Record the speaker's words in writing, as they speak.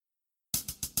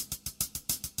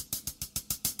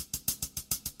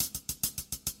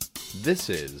This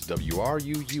is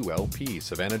WRUULP,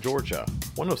 Savannah, Georgia,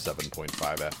 107.5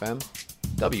 FM,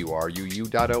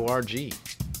 WRUU.org.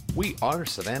 We are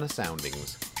Savannah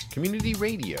Soundings, community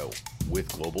radio with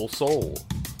global soul.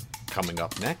 Coming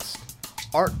up next,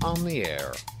 Art on the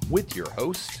Air, with your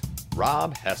host,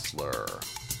 Rob Hessler.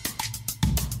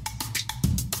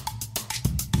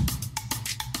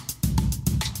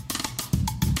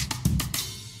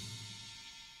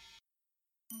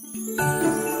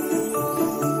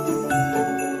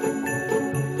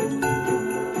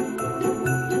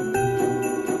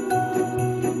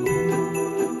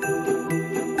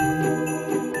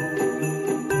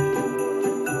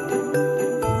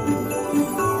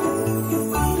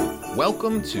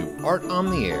 Welcome to Art on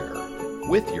the Air,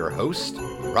 with your host,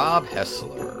 Rob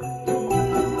Hessler.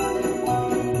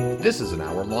 This is an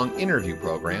hour-long interview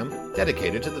program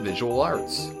dedicated to the visual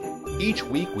arts. Each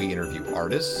week we interview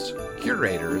artists,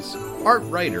 curators, art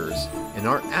writers, and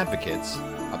art advocates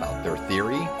about their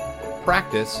theory,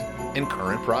 practice, and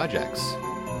current projects.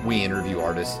 We interview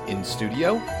artists in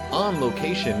studio, on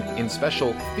location in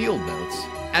special field notes,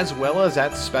 as well as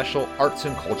at special arts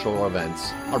and cultural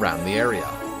events around the area.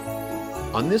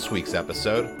 On this week's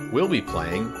episode, we'll be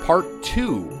playing part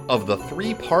 2 of the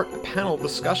 3-part panel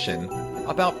discussion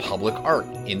about public art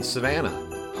in Savannah,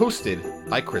 hosted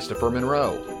by Christopher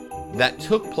Monroe, that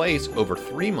took place over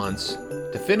 3 months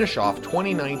to finish off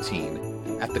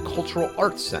 2019 at the Cultural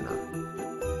Arts Center.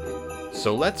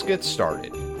 So let's get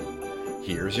started.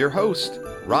 Here's your host,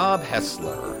 Rob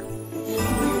Hessler.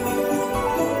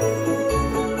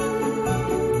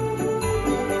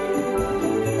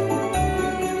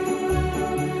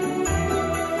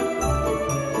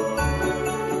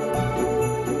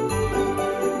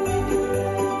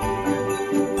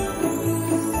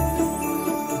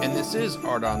 This is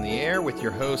Art on the Air with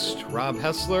your host, Rob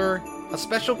Hessler, a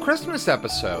special Christmas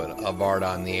episode of Art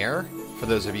on the Air. For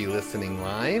those of you listening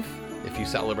live, if you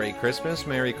celebrate Christmas,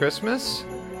 Merry Christmas.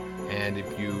 And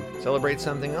if you celebrate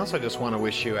something else, I just want to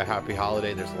wish you a happy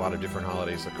holiday. There's a lot of different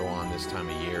holidays that go on this time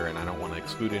of year, and I don't want to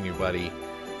exclude anybody.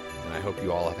 And I hope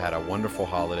you all have had a wonderful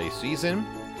holiday season.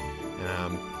 And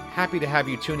I'm happy to have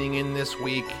you tuning in this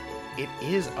week. It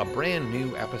is a brand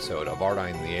new episode of Art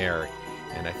on the Air,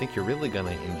 and I think you're really going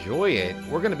to enjoy it.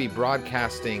 We're going to be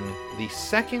broadcasting the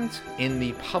second in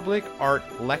the public art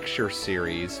lecture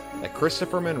series that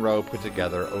Christopher Monroe put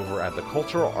together over at the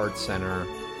Cultural Arts Center.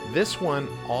 This one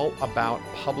all about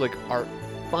public art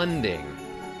funding.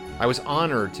 I was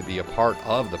honored to be a part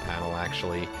of the panel,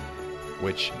 actually,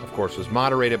 which of course was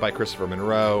moderated by Christopher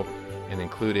Monroe and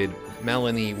included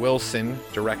Melanie Wilson,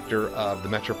 director of the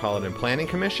Metropolitan Planning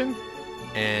Commission,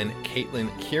 and Caitlin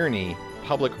Kearney,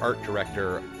 Public Art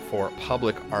Director for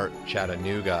Public Art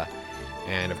Chattanooga.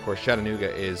 And of course,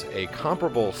 Chattanooga is a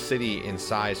comparable city in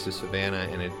size to Savannah,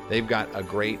 and they've got a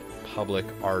great public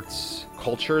arts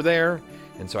culture there.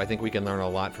 And so I think we can learn a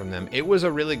lot from them. It was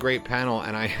a really great panel,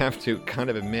 and I have to kind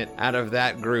of admit, out of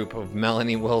that group of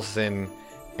Melanie Wilson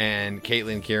and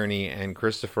Caitlin Kearney and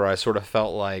Christopher, I sort of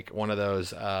felt like one of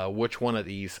those, which one of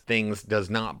these things does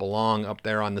not belong up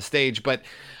there on the stage? But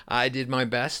I did my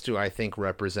best to, I think,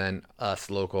 represent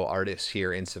us local artists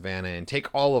here in Savannah and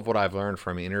take all of what I've learned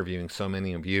from interviewing so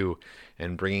many of you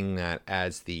and bringing that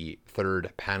as the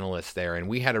third panelist there. And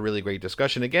we had a really great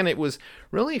discussion. Again, it was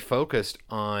really focused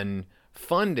on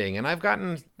funding, and I've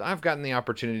gotten the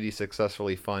opportunity to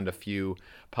successfully fund a few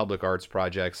public arts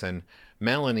projects, and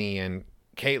Melanie and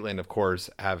Caitlin, of course,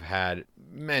 have had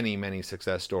many, many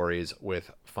success stories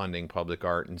with funding public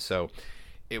art. And so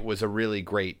it was a really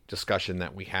great discussion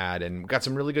that we had, and got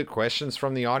some really good questions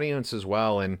from the audience as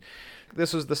well. And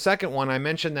this was the second one. I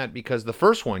mentioned that because the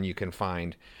first one you can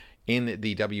find in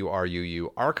the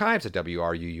WRUU archives at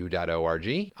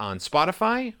WRUU.org, on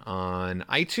Spotify, on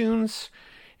iTunes,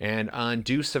 and on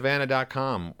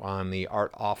DoSavannah.com on the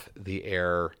Art Off the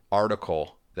Air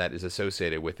article that is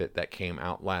associated with it that came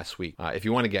out last week. If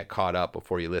you want to get caught up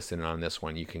before you listen on this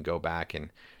one, you can go back and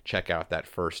check out that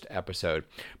first episode.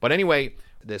 But anyway,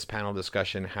 this panel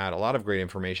discussion had a lot of great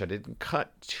information. I didn't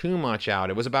cut too much out.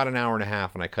 It was about an hour and a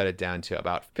half, and I cut it down to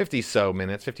about 52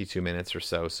 minutes or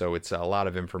so. So it's a lot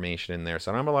of information in there.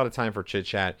 So I don't have a lot of time for chit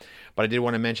chat. But I did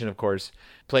want to mention, of course,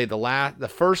 played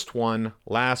the first one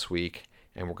last week,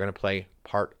 and we're going to play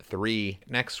part 3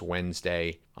 next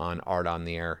Wednesday on Art on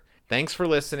the Air. Thanks for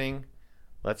listening.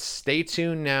 Let's stay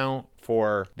tuned now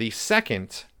for the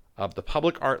second of the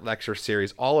Public Art Lecture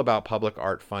Series, all about public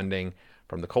art funding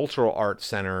from the Cultural Arts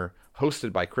Center,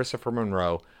 hosted by Christopher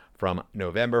Monroe, from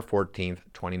November 14th,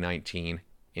 2019.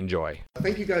 Enjoy.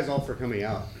 Thank you guys all for coming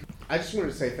out. I just wanted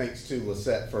to say thanks to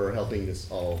Lisette for helping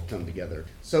this all come together.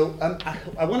 So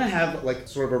I want to have like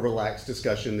sort of a relaxed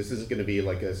discussion. This isn't going to be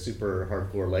like a super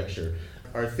hardcore lecture.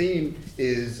 Our theme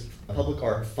is public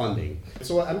art funding.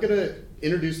 So I'm going to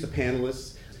introduce the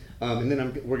panelists, and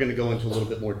then we're going to go into a little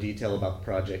bit more detail about the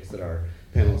projects that our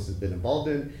panelists have been involved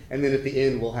in. And then at the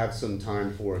end, we'll have some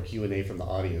time for a Q&A from the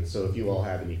audience. So if you all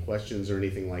have any questions or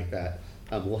anything like that,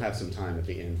 we'll have some time at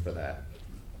the end for that.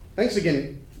 Thanks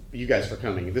again, you guys, for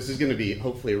coming. This is going to be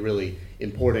hopefully a really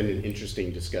important and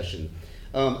interesting discussion.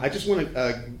 I'm just going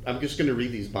to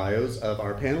read these bios of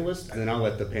our panelists, and then I'll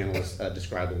let the panelists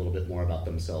describe a little bit more about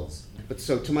themselves. But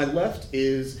so to my left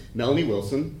is Melanie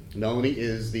Wilson. Melanie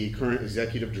is the current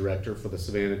executive director for the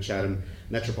Savannah-Chatham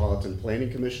Metropolitan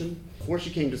Planning Commission. Before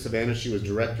she came to Savannah, she was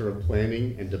director of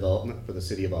planning and development for the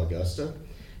city of Augusta,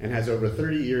 and has over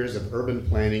 30 years of urban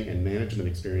planning and management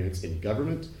experience in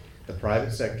government, the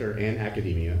private sector, and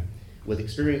academia, with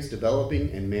experience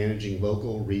developing and managing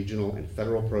local, regional, and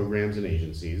federal programs and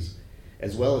agencies,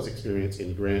 as well as experience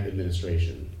in grant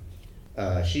administration.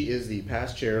 She is the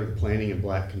past chair of the Planning and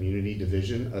Black Community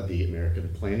Division of the American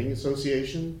Planning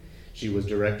Association. She was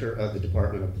director of the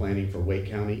Department of Planning for Wake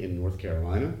County in North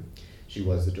Carolina. She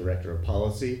was the director of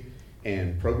policy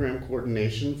and program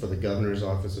coordination for the Governor's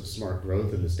Office of Smart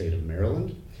Growth in the state of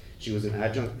Maryland. She was an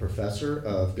adjunct professor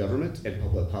of government and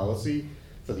public policy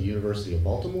for the University of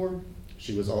Baltimore.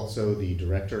 She was also the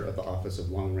director of the Office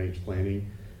of Long Range Planning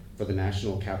for the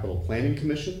National Capital Planning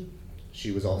Commission.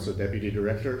 She was also deputy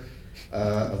director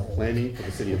of planning for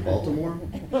the city of Baltimore.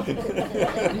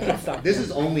 This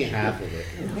is only half of it.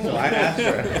 So I asked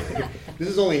her, this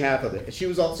is only half of it. She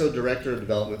was also director of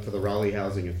development for the Raleigh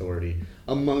Housing Authority,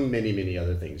 among many, many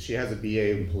other things. She has a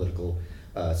BA in political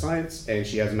science, and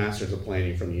she has a master's of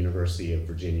planning from the University of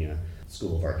Virginia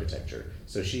School of Architecture.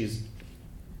 So she's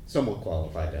somewhat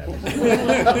qualified to have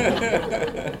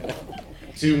this.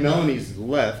 To Melanie's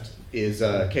left is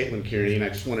Caitlin Kearney, and I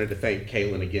just wanted to thank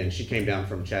Caitlin again. She came down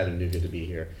from Chattanooga to be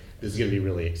here. This is going to be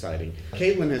really exciting.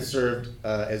 Caitlin has served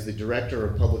as the director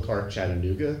of Public Art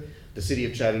Chattanooga, the city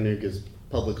of Chattanooga's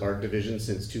Public Art Division,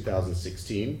 since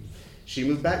 2016. She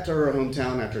moved back to her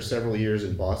hometown after several years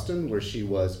in Boston, where she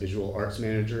was visual arts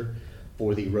manager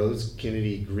for the Rose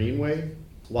Kennedy Greenway.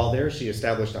 While there, she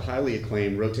established a highly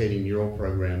acclaimed rotating mural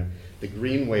program, the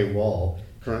Greenway Wall,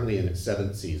 currently in its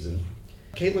 7th season.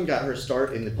 Caitlin got her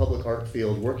start in the public art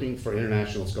field working for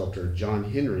international sculptor John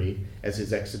Henry as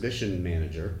his exhibition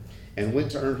manager, and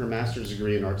went to earn her master's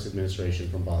degree in arts administration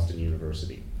from Boston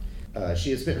University.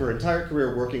 She has spent her entire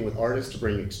career working with artists to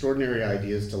bring extraordinary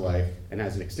ideas to life, and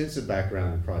has an extensive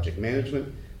background in project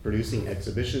management, producing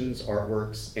exhibitions,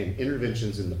 artworks, and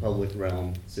interventions in the public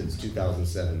realm since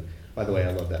 2007. By the way,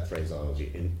 I love that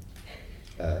phraseology,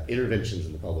 interventions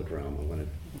in the public realm. I want to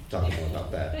talk more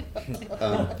about that.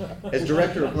 As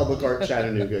director of Public Art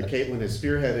Chattanooga, Caitlin has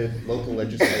spearheaded local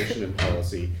legislation and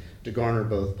policy to garner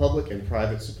both public and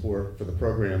private support for the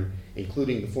program,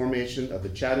 including the formation of the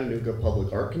Chattanooga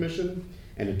Public Art Commission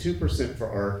and a 2% for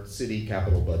Art city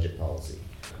capital budget policy.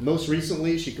 Most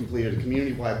recently, she completed a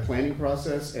community-wide planning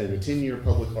process and a 10-year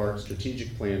public art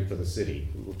strategic plan for the city.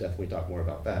 We'll definitely talk more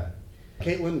about that.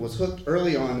 Caitlin was hooked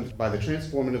early on by the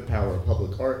transformative power of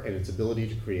public art and its ability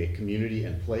to create community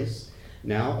and place.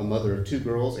 Now, a mother of 2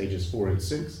 girls, ages 4 and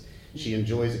 6, she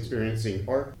enjoys experiencing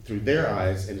art through their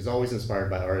eyes and is always inspired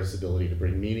by artists' ability to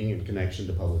bring meaning and connection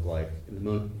to public life in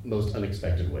the most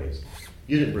unexpected ways.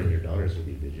 You didn't bring your daughters with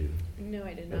you, did you? No,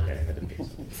 I did not. Okay, I didn't think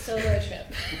so. Solo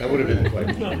trip. That would have been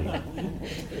quite funny.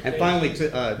 And finally, to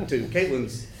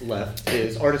Caitlin's left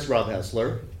is artist Rob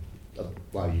Hessler. A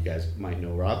lot of you guys might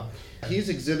know Rob. He's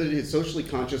exhibited his socially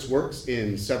conscious works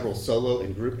in several solo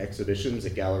and group exhibitions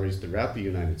at galleries throughout the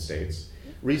United States.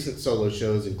 Recent solo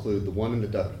shows include The One in the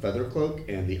Duck Feather Cloak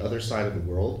and The Other Side of the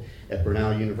World at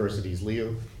Brenau University's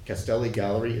Leo Castelli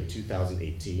Gallery in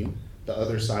 2018, The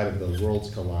Other Side of the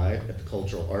Worlds Collide at the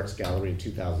Cultural Arts Gallery in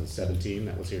 2017,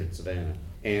 that was here in Savannah,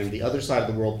 and The Other Side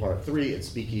of the World Part 3 at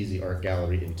Speakeasy Art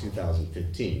Gallery in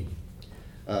 2015.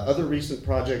 Other recent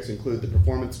projects include the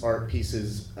performance art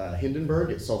pieces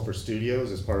Hindenburg at Sulphur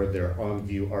Studios as part of their On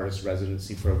View Artist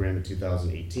Residency Program in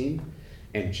 2018,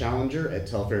 and Challenger at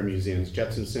Telfair Museum's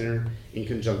Jepson Center in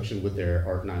conjunction with their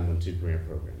Art 912 grant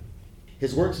program.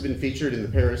 His works have been featured in the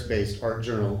Paris-based art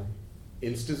journal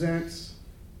Instantz.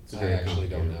 I actually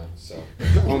don't know. So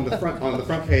on the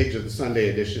front page of the Sunday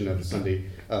edition of the Sunday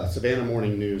Savannah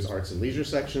Morning News Arts and Leisure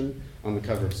section, on the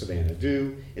cover of Savannah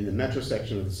Do, in the Metro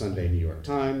section of the Sunday New York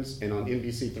Times, and on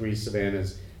NBC3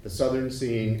 Savannah's The Southern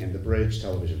Scene and The Bridge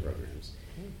television programs.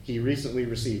 He recently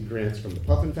received grants from the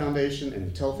Puffin Foundation and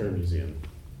the Telfair Museum.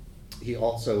 he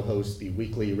also hosts the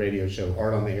weekly radio show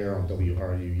Art on the Air on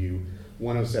WRUU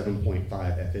 107.5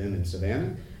 FM in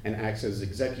Savannah, and acts as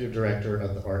executive director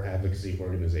of the art advocacy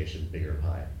organization Bigger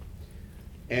Pie.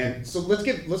 And so let's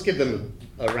give them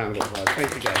a round of applause.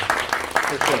 Thank you guys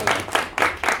for showing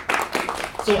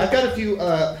up. So I've got a few,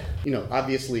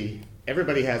 obviously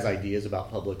everybody has ideas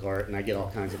about public art, and I get all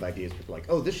kinds of ideas. People are like,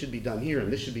 oh, this should be done here,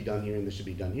 and this should be done here, and this should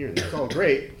be done here, and that's all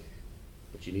great,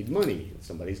 but you need money, and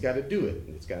somebody's got to do it,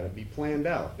 and it's got to be planned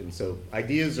out. And so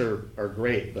ideas are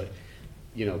great, but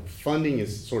funding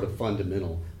is sort of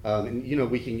fundamental.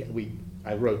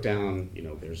 I wrote down,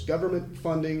 there's government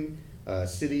funding,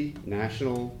 city,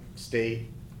 national, state,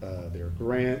 there are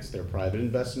grants, there are private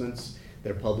investments,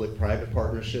 there are public-private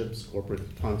partnerships, corporate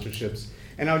sponsorships.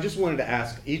 And I just wanted to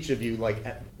ask each of you,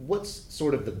 what's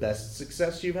sort of the best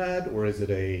success you've had, or is it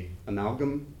a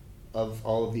amalgam of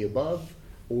all of the above,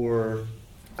 or?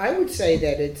 I would say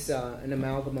that it's an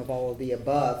amalgam of all of the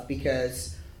above,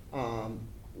 because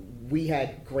we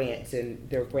had grants, and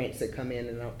there are grants that come in,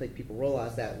 and I don't think people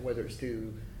realize that, whether it's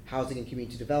through Housing and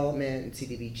Community Development and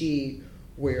CDBG,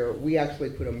 where we actually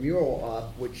put a mural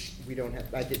up, which we don't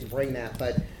have, I didn't bring that,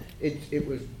 but it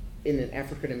was in an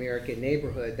African American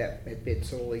neighborhood that had been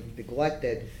sorely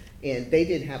neglected, and they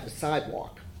didn't have a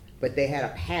sidewalk, but they had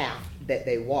a path that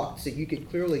they walked, so you could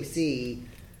clearly see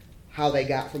how they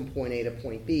got from point A to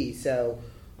point B. So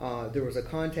there was a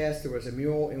contest, there was a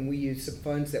mural, and we used some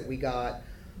funds that we got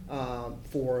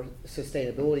for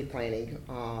sustainability planning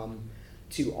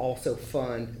to also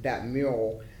fund that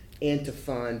mural, and to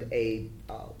fund a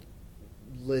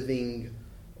living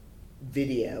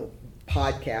video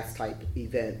podcast type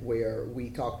event where we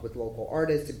talked with local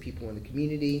artists and people in the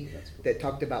community that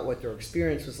talked about what their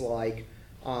experience was like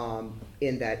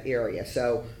in that area.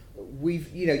 So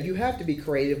you have to be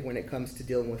creative when it comes to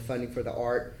dealing with funding for the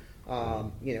art.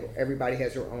 Everybody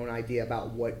has their own idea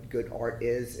about what good art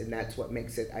is, and that's what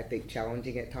makes it, I think,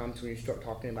 challenging at times when you start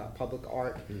talking about public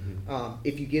art. Mm-hmm.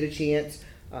 If you get a chance,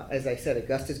 as I said,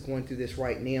 Augusta's going through this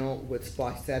right now with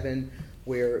Splash 7,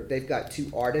 where they've got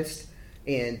 2 artists,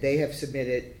 and they have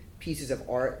submitted pieces of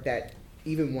art that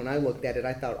even when I looked at it,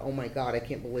 I thought, oh my God, I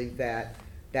can't believe that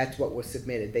that's what was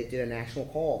submitted. They did a national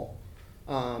call,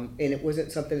 and it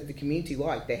wasn't something that the community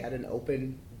liked. They had an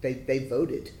open, they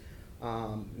voted.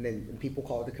 And then people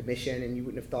called the commission, and you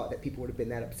wouldn't have thought that people would have been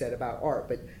that upset about art.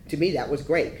 But to me, that was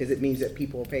great, because it means that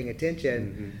people are paying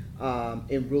attention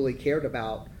and really cared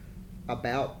about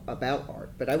art.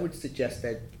 But I would suggest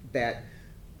that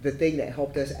the thing that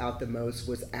helped us out the most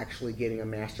was actually getting a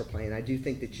master plan. I do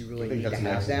think that you really need to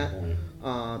have that,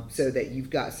 so that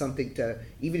you've got something to,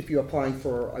 even if you're applying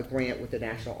for a grant with the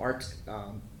National Arts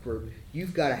Group,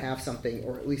 you've got to have something,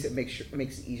 or at least it makes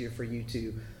it easier for you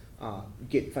to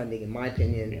get funding, in my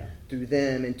opinion, through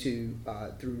them and through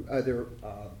other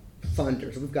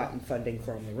funders. We've gotten funding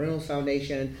from the Reynolds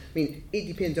Foundation. I mean, it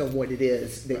depends on what it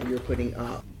is that you're putting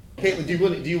up. Caitlin,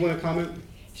 do you want to comment?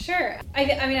 Sure.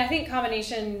 I think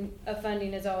combination of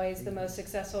funding is always the most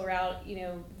successful route.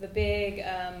 The big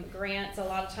grants, a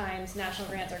lot of times national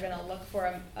grants are going to look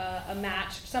for a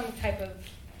match, some type of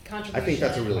contribution. I think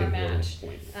that's a really important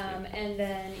point. And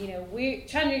then,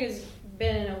 Chattanooga's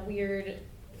been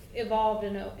evolved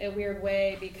in a weird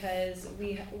way, because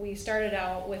we started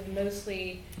out with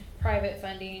mostly private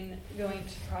funding going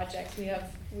to projects.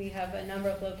 We have a number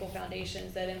of local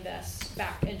foundations that invest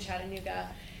back in Chattanooga,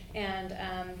 and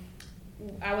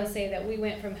I would say that we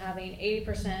went from having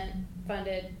 80%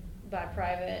 funded by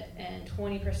private and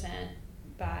 20%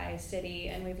 by city,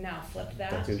 and we've now flipped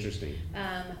that. That's interesting.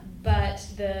 But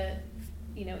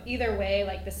either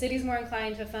way, the city's more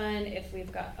inclined to fund if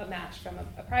we've got a match from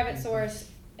a private source,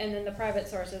 and then the private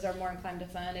sources are more inclined to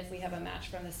fund if we have a match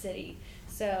from the city.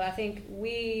 So I think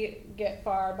we get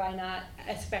far by not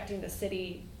expecting the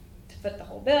city to foot the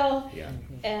whole bill,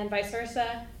 and vice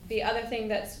versa. The other thing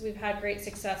that we've had great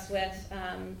success with,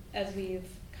 as we've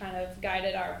kind of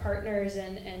guided our partners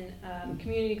and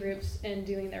community groups in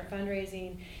doing their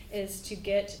fundraising, is to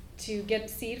get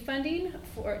seed funding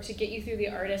to get you through the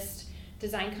artist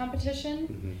design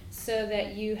competition, so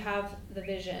that you have the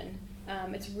vision.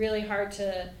 It's really hard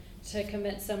to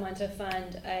convince someone to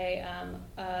fund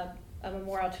a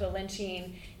memorial to a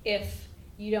lynching if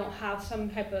you don't have some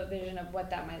type of vision of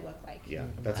what that might look like. Yeah,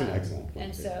 that's an excellent point.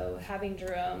 And so having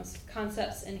Jerome's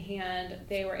concepts in hand,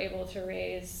 they were able to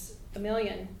raise $1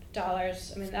 million.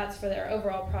 That's for their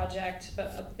overall project,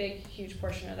 but a big, huge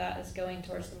portion of that is going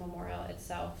towards the memorial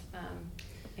itself.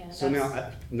 So now,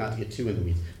 not to get too in the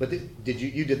weeds, but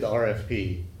you did the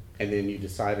RFP, and then you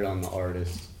decided on the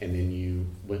artist, and then you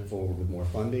went forward with more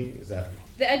funding? Is that?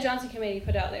 The Ed Johnson Committee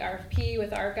put out the RFP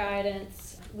with our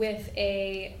guidance. with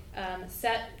a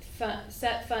set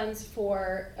funds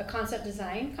for a concept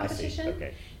design competition,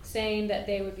 Okay. saying that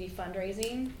they would be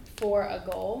fundraising for a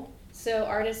goal, so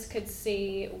artists could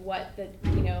see what the,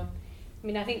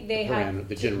 I think they have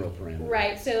The general parameter.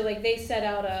 right. So like they set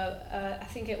out I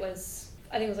think it was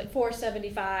like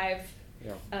 $475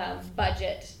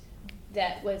 budget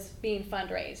that was being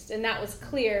fundraised, and that was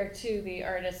clear to the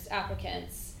artist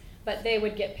applicants, but they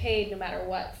would get paid no matter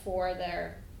what for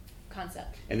their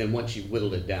concept. And then once you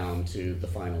whittled it down to the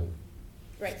final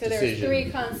Right, so there was 3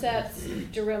 concepts.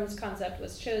 Jerome's concept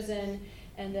was chosen,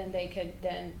 and then they could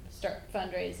then start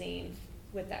fundraising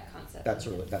with that concept.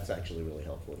 That's actually really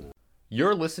helpful now.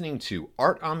 You're listening to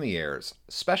Art on the Air's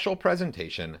special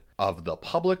presentation of the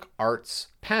Public Arts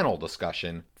panel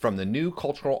discussion from the New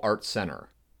Cultural Arts Center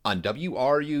on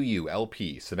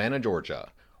WRUU-LP Savannah,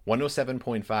 Georgia,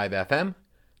 107.5 FM,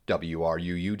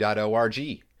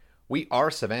 WRUU.org. We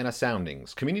are Savannah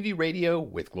Soundings, community radio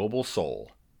with global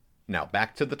soul. Now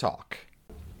back to the talk.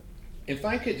 If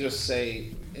I could just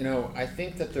say, I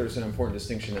think that there's an important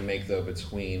distinction to make, though,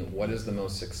 between what is the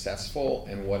most successful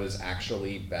and what is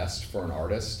actually best for an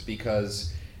artist.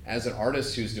 Because as an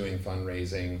artist who's doing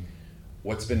fundraising,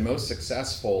 what's been most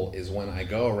successful is when I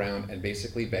go around and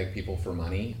basically beg people for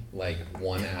money, like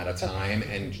one at a time,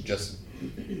 and just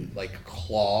like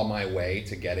claw my way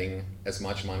to getting as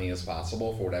much money as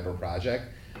possible for whatever project.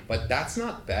 But that's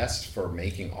not best for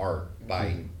making art,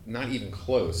 by not even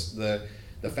close.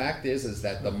 The fact is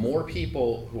that the more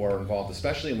people who are involved,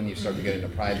 especially when you start to get into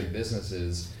private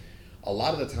businesses, a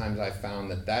lot of the times I've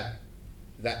found that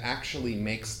actually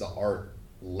makes the art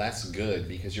less good,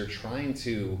 because you're trying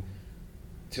to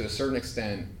a certain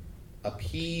extent,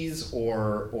 appease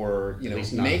or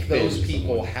make those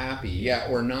people happy,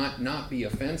 or not be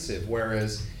offensive.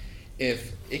 Whereas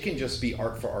if it can just be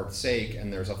art for art's sake,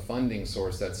 and there's a funding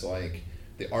source that's like,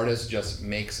 the artist just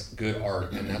makes good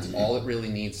art, and that's all it really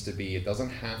needs to be. It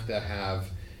doesn't have to have,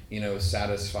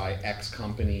 satisfy X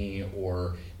company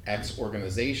or X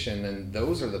organization. And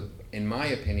those are in my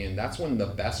opinion, that's when the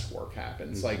best work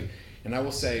happens. Like, and I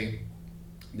will say,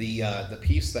 the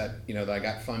piece that that I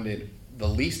got funded the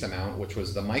least amount, which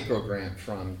was the micro grant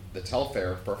from the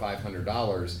Telfair for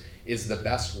 $500, is the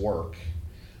best work.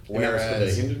 Whereas, and that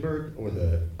was for the Hindenburg or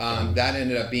the that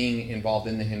ended up being involved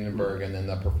in the Hindenburg, and then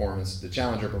the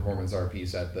Challenger performance art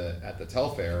piece at the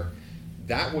Telfair,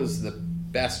 that was the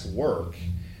best work.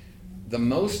 The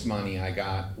most money I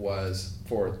got was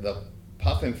for the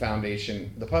Puffin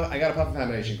Foundation. I got a Puffin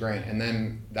Foundation grant, and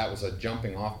then that was a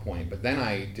jumping off point. But then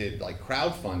I did like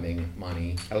crowdfunding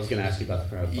money. I was going to ask you about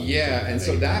the crowdfunding. Yeah, and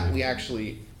so that we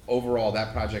actually overall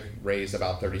that project raised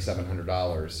about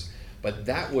 $3,700. But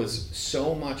that was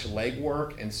so much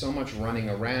legwork and so much running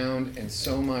around and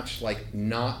so much like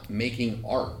not making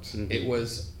art. It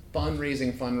was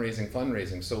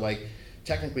fundraising. So like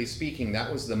technically speaking,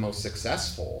 that was the most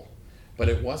successful, but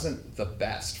it wasn't the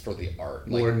best for the art.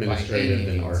 More administrative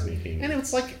than art making. And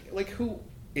it's like who?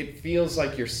 It feels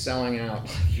like you're selling out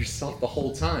yourself the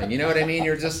whole time. You know what I mean?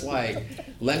 You're just like,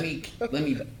 let me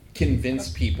convince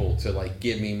people to like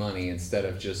give me money instead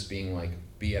of just being like,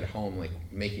 be at home like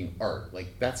making art.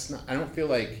 Like that's not, I don't feel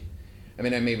like, and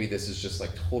maybe this is just like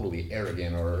totally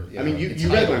arrogant or you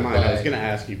read my mind. I was going to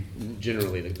ask you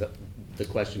generally the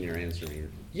question you're answering here.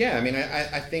 Yeah,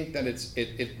 I think that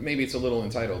it maybe it's a little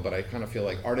entitled, but I kind of feel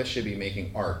like artists should be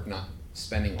making art, not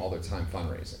spending all their time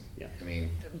fundraising. Yeah.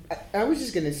 I was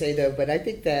just going to say though, but I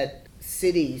think that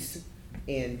cities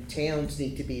and towns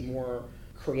need to be more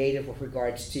creative with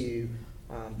regards to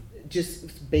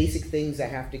just basic things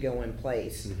that have to go in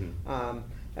place.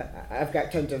 I've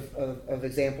got tons of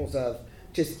examples of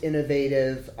just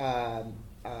innovative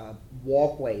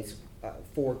walkways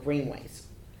for greenways.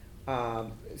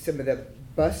 Some of the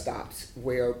bus stops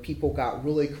where people got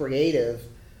really creative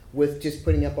with just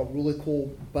putting up a really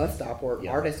cool bus stop, where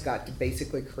artists got to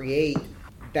basically create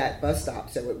that bus stop,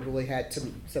 so it really had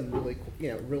some really,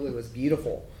 really was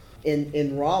beautiful.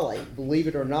 In Raleigh, believe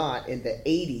it or not, in the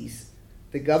 80s,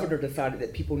 the governor decided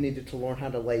that people needed to learn how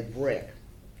to lay brick.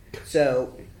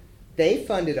 So they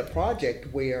funded a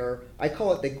project where I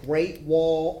call it the Great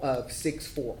Wall of Six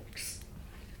Forks.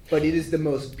 But it is the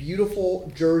most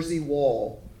beautiful Jersey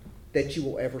wall that you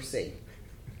will ever see.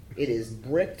 It is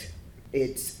bricked.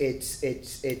 It's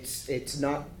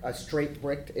not a straight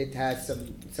brick. It has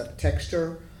some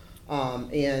texture.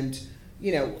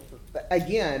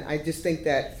 Again, I just think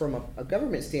that from a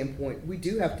government standpoint, we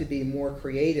do have to be more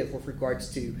creative with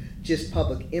regards to just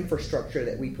public infrastructure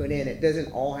that we put in. It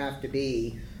doesn't all have to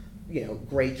be,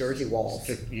 gray Jersey walls.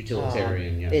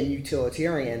 Utilitarian, And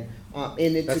utilitarian.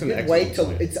 And it's That's a an good way excellent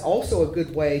to. point. It's also a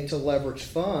good way to leverage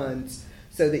funds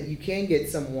so that you can get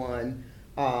someone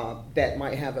that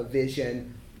might have a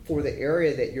vision for the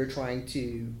area that you're trying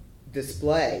to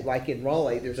display. Like in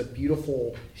Raleigh, there's a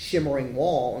beautiful shimmering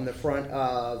wall on the front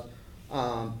of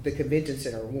the convention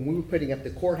center. When we were putting up the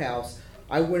courthouse,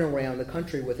 I went around the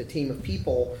country with a team of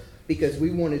people because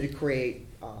we wanted to create.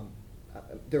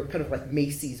 They're kind of like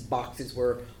Macy's boxes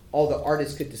where all the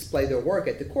artists could display their work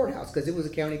at the courthouse because it was a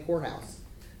county courthouse.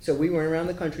 So we went around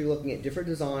the country looking at different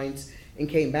designs and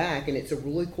came back, and it's a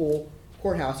really cool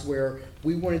courthouse where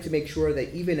we wanted to make sure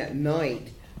that even at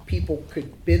night people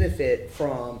could benefit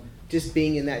from just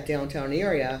being in that downtown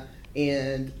area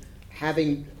and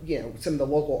having, you know, some of the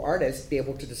local artists be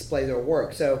able to display their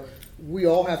work. So we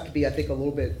all have to be, I think, a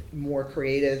little bit more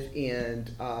creative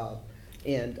and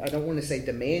I don't want to say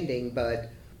demanding, but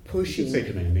pushing. You can say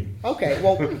demanding. Okay,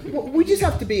 well, we just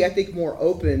have to be, I think, more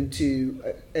open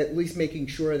to at least making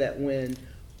sure that when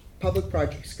public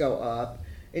projects go up,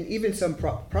 and even some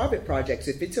private projects,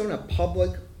 if it's on a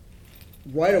public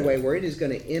right-of-way where it is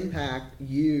going to impact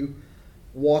you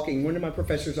walking. One of my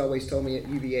professors always told me at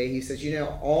UVA, he says, you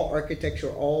know, all architecture,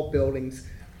 all buildings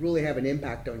really have an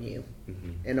impact on you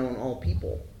and on all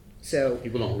people. So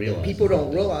People don't realize. people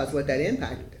don't realize what that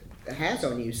impact has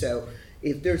on you. So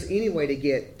if there's any way to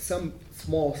get some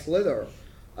small slither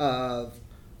of,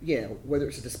 you know, whether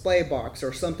it's a display box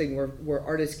or something where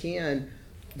artists can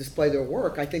display their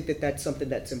work, I think that that's something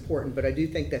that's important. But I do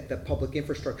think that the public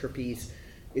infrastructure piece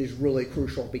is really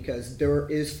crucial because there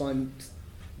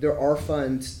are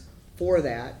funds for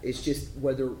that. It's just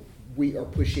whether we are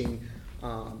pushing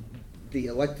the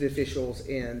elected officials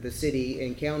and the city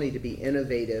and county to be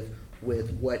innovative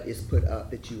with what is put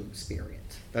up that you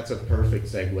experience. That's a perfect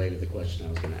segue to the question I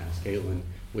was going to ask Caitlin,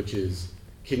 which is,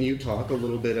 can you talk a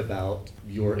little bit about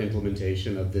your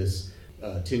implementation of this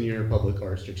 10-year public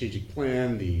art strategic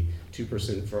plan, the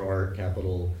 2% for art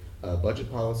capital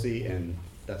budget policy, and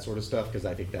that sort of stuff? Because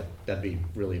I think that'd be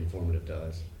really informative to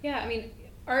us. Yeah, I mean,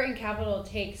 art and capital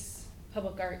takes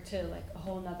public art to like a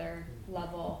whole nother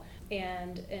level.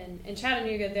 And in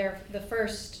Chattanooga, the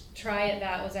first try at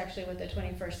that was actually with the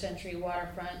 21st Century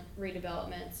Waterfront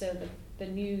redevelopment. So the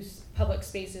new public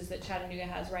spaces that Chattanooga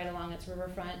has right along its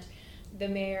riverfront. The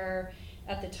mayor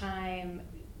at the time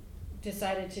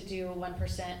decided to do a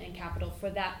 1% in capital for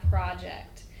that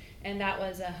project. And that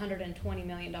was a $120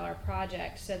 million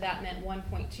project. So that meant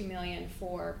 $1.2 million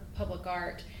for public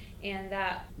art. And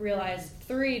that realized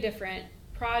 3 different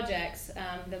projects,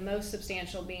 the most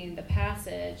substantial being the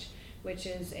Passage, which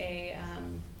is a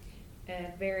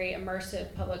very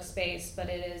immersive public space, but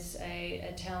it is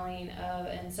a telling of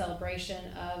and celebration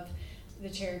of the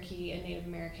Cherokee and Native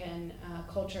American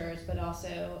cultures, but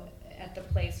also at the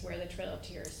place where the Trail of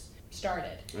Tears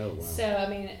started. Oh, wow. So, I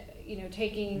mean, you know,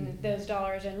 taking those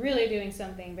dollars and really doing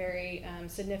something very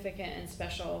significant and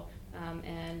special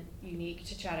and unique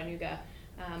to Chattanooga.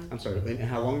 I'm sorry, and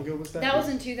how long ago was that? That was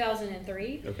in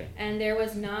 2003. Okay. And there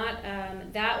was not,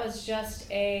 that was just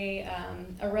a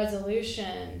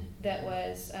resolution that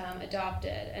was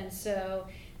adopted. And so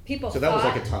people So that was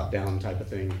thought, like a top-down type of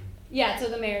thing? yeah, so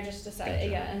the mayor just decided,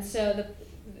 Gotcha. yeah. And so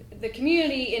the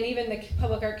community and even the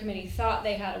Public Art Committee thought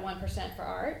they had a 1% for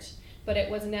art, but it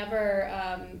was never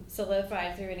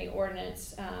solidified through any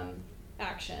ordinance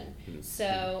action. Mm-hmm.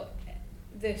 So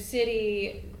the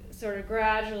city sort of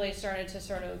gradually started to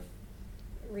sort of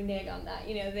renege on that.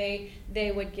 You know,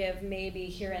 they would give maybe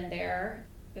here and there,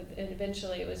 and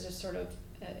eventually it was just sort of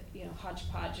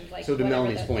hodgepodge of like. So to whatever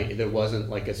Melanie's point, there wasn't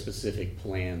like a specific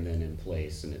plan then in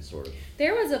place, and it sort of.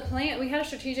 There was a plan. We had a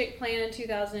strategic plan in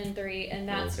 2003, and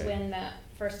that's Okay. when that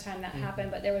first time that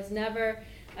happened. But there was never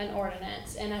an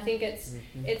ordinance, and I think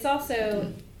it's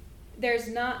also there's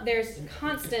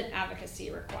constant advocacy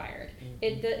required.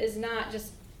 It is not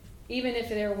just. Even if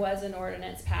there was an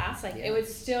ordinance passed, it would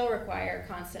still require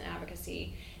constant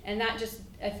advocacy. And that just,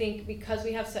 I think, because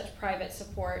we have such private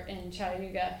support in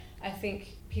Chattanooga, I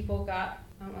think people got,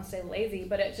 I don't want to say lazy,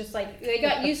 but it's just like, they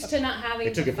got used to not having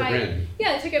They took to it for fight. granted.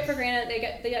 Yeah, they took it for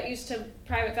granted. They got used to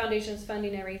private foundations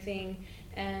funding everything,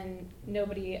 and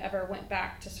nobody ever went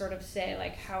back to sort of say,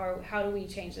 like, how do we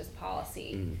change this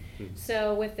policy? Mm-hmm.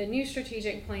 So with the new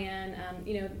strategic plan,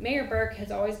 Mayor Burke has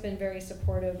always been very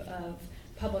supportive of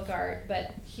public art,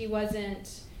 but he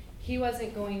wasn't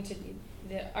going to.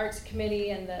 The arts committee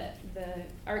and the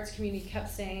arts community kept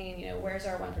saying, where's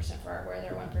our 1% for art? Where's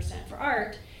our 1% for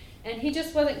art? And he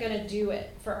just wasn't going to do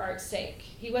it for art's sake.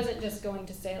 He wasn't just going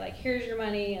to say, like, here's your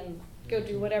money and go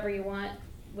do whatever you want.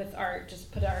 with art,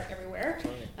 just put art everywhere.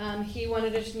 He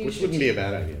wanted a new Which wouldn't be a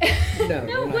bad idea. No,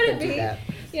 No, we're not wouldn't gonna do be.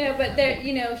 that. But there,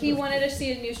 he wanted to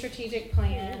see a new strategic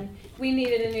plan. We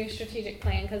needed a new strategic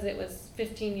plan because it was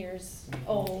 15 years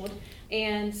old,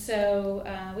 and so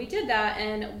we did that.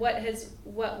 And what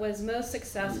was most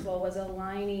successful was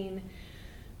aligning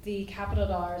the capital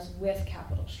dollars with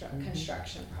capital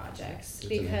construction projects, That's an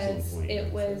because excellent point.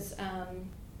 it was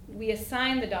we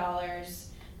assign the dollars.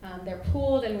 They're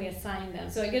pooled and we assign them,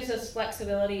 so it gives us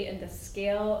flexibility in the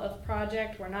scale of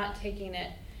project. We're not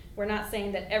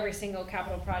saying that every single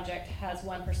capital project has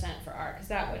 1% for art, because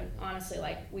that would honestly,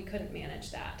 we couldn't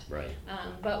manage that. Right.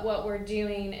 But what we're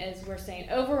doing is we're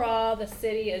saying overall the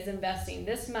city is investing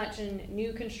this much in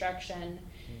new construction.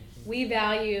 We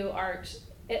value art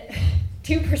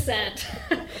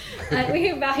 2%.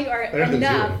 We value art Better than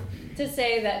enough zero. to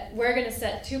say that we're going to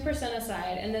set 2%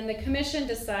 aside, and then the commission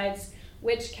decides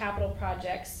which capital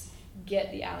projects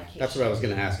get the allocation. That's what I was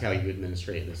going to ask, how you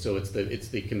administrate this. So it's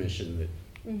the commission that.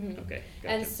 Mhm. Okay.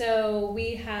 Gotcha. And so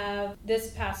we have,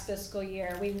 this past fiscal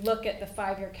year, we look at the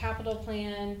 5-year capital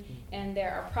plan, and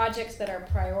there are projects that are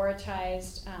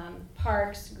prioritized,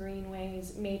 parks,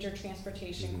 greenways, major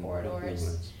transportation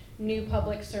corridors, new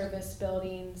public service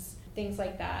buildings, things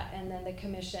like that. And then the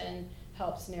commission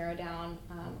helps narrow down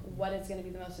what is going to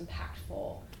be the most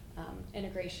impactful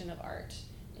integration of art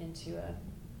into a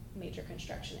major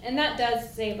construction. And that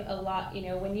does save a lot,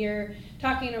 when you're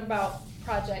talking about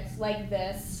projects like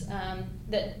this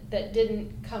that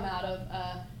didn't come out of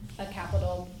a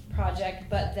capital project,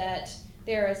 but that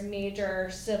there is major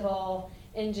civil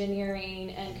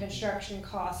engineering and construction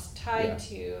costs tied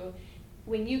to.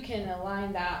 When you can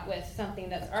align that with something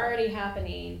that's already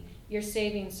happening, you're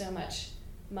saving so much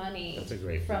money That's a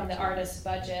great from point, the too. artist's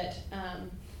budget.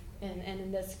 And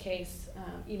in this case,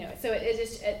 so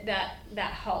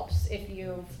that helps if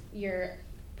you're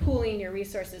pooling your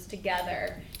resources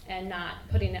together and not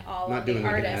putting it all Not on the doing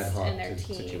like an ad artist hoc and their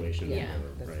team. situation. or Yeah.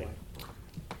 whatever, right.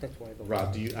 That's why.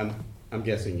 Rob, I'm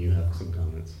guessing you have some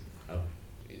comments. Oh.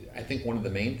 I think one of the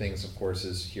main things, of course,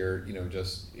 is here,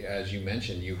 just as you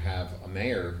mentioned, you have a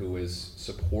mayor who is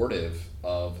supportive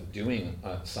of doing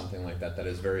something like that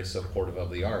is very supportive of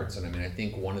the arts. And I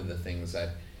think one of the things that,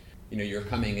 we're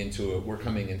coming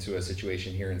into a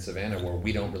situation here in Savannah where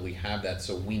we don't really have that,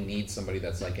 so we need somebody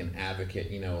that's like an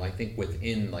advocate, I think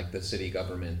within the city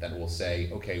government that will say,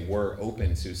 okay, we're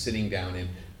open to sitting down and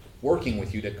working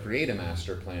with you to create a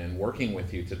master plan, working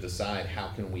with you to decide how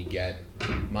can we get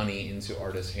money into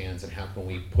artists' hands and how can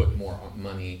we put more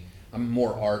money,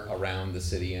 more art around the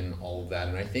city and all of that.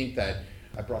 And I think that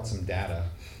I brought some data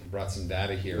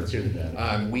here. Let's hear the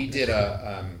data.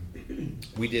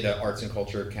 We did a arts and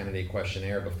culture candidate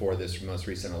questionnaire before this most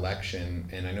recent election,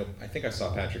 and I think I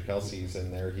saw Patrick Kelsey's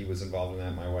in there. He was involved in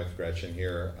that. My wife Gretchen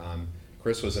here,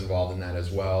 Chris was involved in that as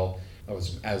well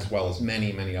as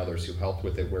many others who helped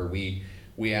with it. Where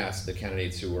we asked the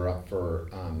candidates who were up for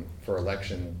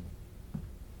election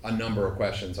a number of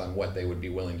questions on what they would be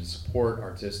willing to support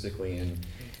artistically and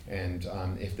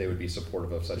if they would be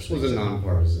supportive of such This things. was a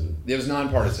nonpartisan. It was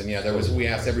nonpartisan, yeah. We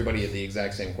asked everybody the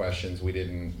exact same questions. We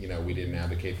didn't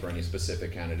advocate for any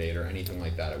specific candidate or anything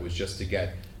like that. It was just to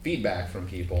get feedback from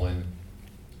people,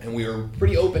 and we were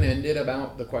pretty open-ended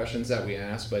about the questions that we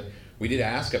asked, but we did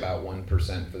ask about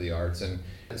 1% for the arts, and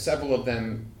several of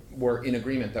them were in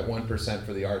agreement that 1%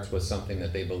 for the arts was something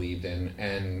that they believed in.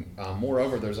 And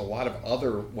moreover, there's a lot of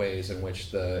other ways in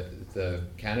which the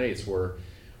candidates were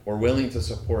willing to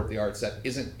support the arts that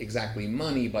isn't exactly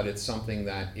money, but it's something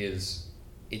that it's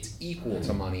equal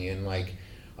to money, and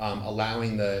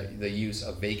allowing the use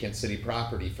of vacant city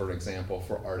property, for example,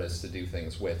 for artists to do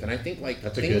things with. And I think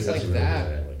That's a things good- like that's a really that,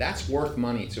 good idea. that's worth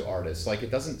money to artists.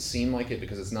 It doesn't seem like it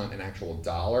because it's not an actual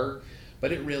dollar,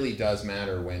 but it really does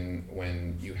matter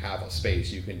when you have a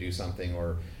space you can do something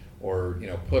or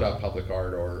put up public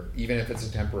art, or even if it's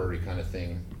a temporary kind of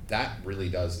thing. That really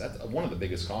does. That's one of the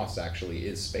biggest costs actually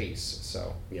is space.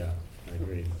 So Yeah, I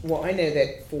agree. Well, I know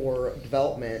that for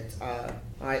development,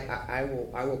 I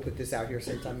will put this out here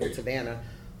since I'm in Savannah.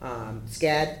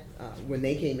 SCAD, when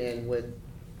they came in with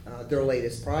their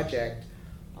latest project,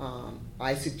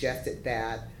 I suggested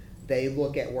that they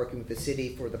look at working with the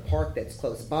city for the park that's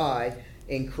close by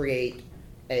and create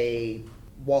a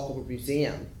walkable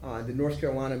museum. The North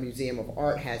Carolina Museum of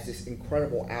Art has this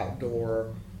incredible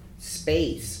outdoor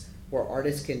space where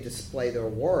artists can display their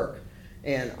work.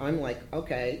 And I'm like,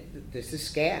 okay, this is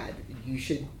SCAD.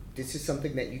 This is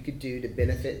something that you could do to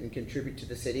benefit and contribute to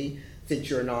the city since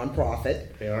you're a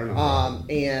nonprofit. They are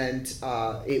nonprofit.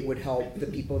 And it would help the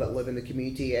people that live in the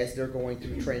community as they're going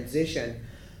through transition.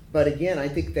 But again, I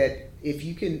think that if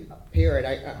you can pair it,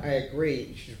 I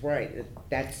agree, she's right,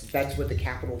 that's what the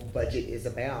capital budget is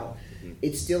about.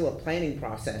 It's still a planning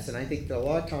process, and I think that a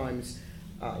lot of times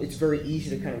it's very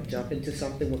easy to kind of jump into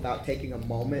something without taking a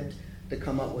moment to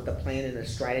come up with a plan and a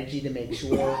strategy to make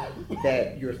sure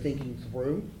that you're thinking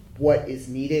through what is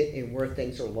needed and where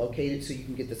things are located so you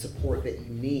can get the support that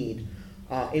you need,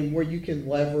 and where you can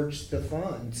leverage the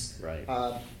funds, Right.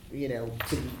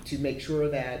 To make sure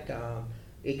that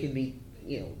it can be,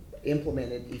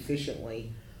 implemented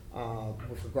efficiently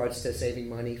with regards to saving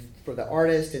money for the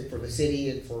artist and for the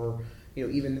city and for,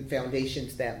 even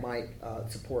foundations that might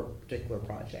support particular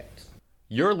projects.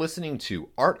 You're listening to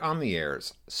Art on the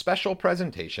Air's special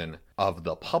presentation of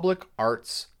the Public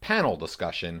Arts panel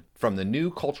discussion from the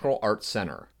New Cultural Arts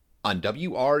Center on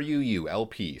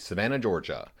WRUU-LP Savannah,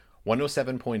 Georgia,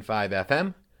 107.5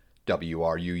 FM,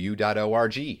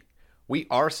 WRUU.org. We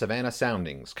are Savannah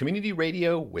Soundings, community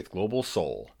radio with global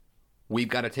soul. We've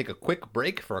got to take a quick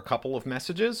break for a couple of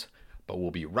messages, but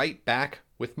we'll be right back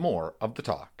with more of the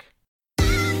talk.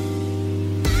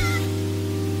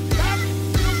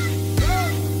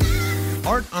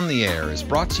 Art on the Air is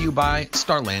brought to you by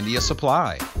Starlandia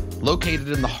Supply, located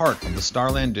in the heart of the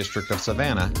Starland District of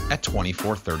Savannah at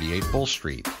 2438 Bull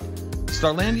Street.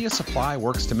 Starlandia Supply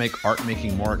works to make art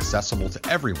making more accessible to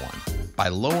everyone by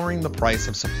lowering the price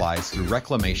of supplies through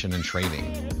reclamation and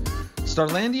trading.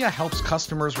 Starlandia helps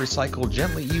customers recycle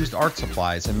gently used art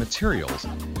supplies and materials,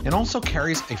 and also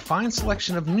carries a fine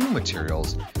selection of new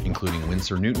materials, including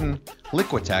Winsor Newton,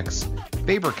 Liquitex,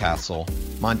 Faber-Castell,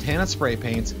 Montana spray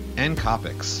paints, and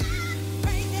Copics.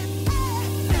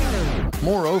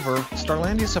 Moreover,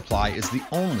 Starlandia Supply is the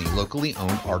only locally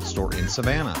owned art store in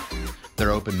Savannah.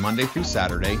 They're open Monday through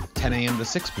Saturday, 10 a.m. to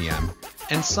 6 p.m.,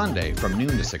 and Sunday from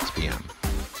noon to 6 p.m.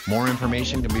 More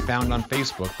information can be found on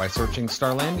Facebook by searching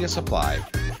Starlandia Supply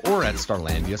or at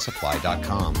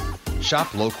starlandiasupply.com.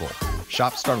 Shop local.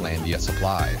 Shop Starlandia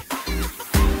Supply.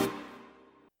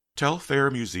 Telfair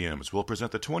Museums will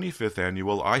present the 25th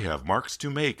annual I Have Marks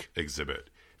to Make exhibit,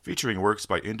 featuring works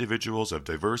by individuals of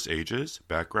diverse ages,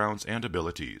 backgrounds, and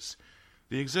abilities.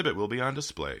 The exhibit will be on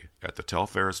display at the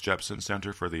Telfair Jepson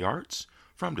Center for the Arts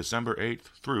from December 8th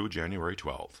through January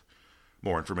 12th.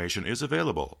 More information is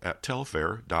available at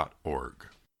telfair.org.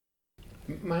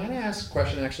 Might I ask a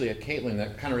question actually at Caitlin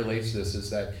that kind of relates to this,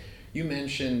 is that you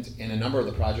mentioned in a number of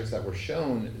the projects that were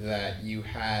shown that you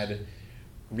had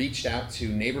reached out to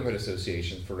neighborhood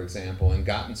associations, for example, and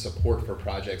gotten support for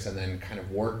projects and then kind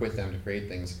of work with them to create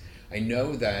things. I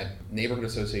know that neighborhood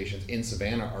associations in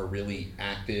Savannah are really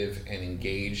active and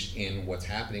engaged in what's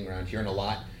happening around here, and a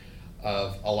lot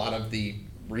of the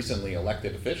recently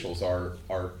elected officials are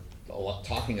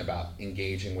talking about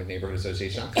engaging with neighborhood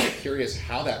associations. I'm kind of curious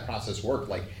how that process worked.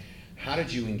 Like, how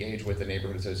did you engage with the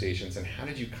neighborhood associations, and how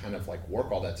did you kind of like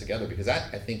work all that together? Because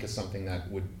that, I think, is something that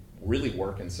would really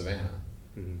work in Savannah.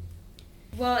 Mm-hmm.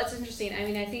 Well, it's interesting. I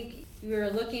mean, I think we were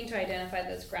looking to identify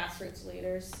those grassroots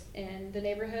leaders in the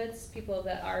neighborhoods, people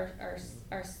that are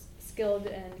skilled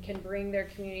and can bring their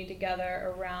community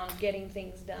together around getting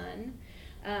things done.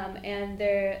 And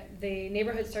the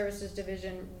Neighborhood Services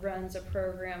Division runs a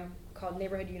program called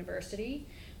Neighborhood University,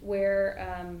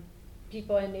 where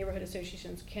people in neighborhood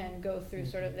associations can go through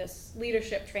sort of this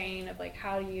leadership training of like,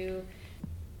 how do you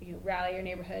rally your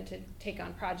neighborhood to take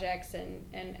on projects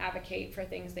and advocate for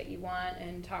things that you want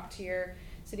and talk to your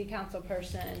city council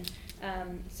person.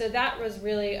 So that was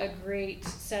really a great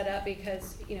setup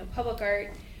because, public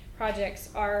art projects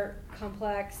are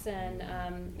complex and,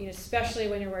 especially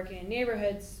when you're working in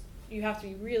neighborhoods, you have to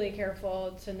be really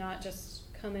careful to not just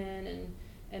come in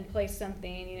and place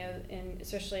something, and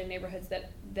especially in neighborhoods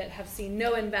that have seen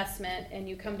no investment, and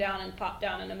you come down and pop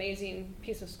down an amazing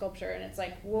piece of sculpture, and it's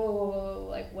like, whoa,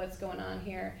 like what's going on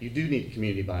here? You do need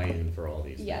community buy-in for all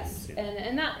these yes, things.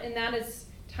 Yes, and that is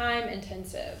time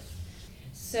intensive.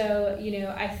 So,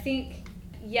 I think,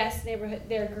 yes, neighborhood,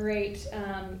 they're great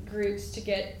groups to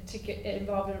get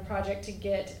involved in a project, to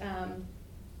get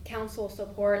council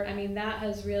support. I mean, that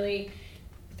has really,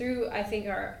 through, I think,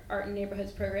 our Art in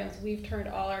Neighborhoods programs, we've turned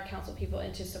all our council people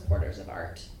into supporters of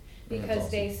art because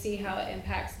awesome. They see how it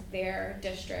impacts their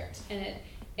district, and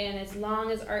as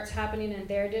long as art's happening in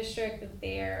their district,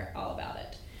 they're all about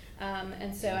it.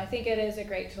 And so I think it is a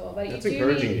great tool. But that's you do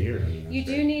encouraging need, to hear. you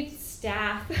do need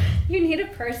staff. You need a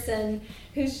person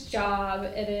whose job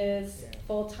it is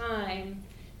full time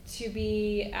to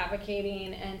be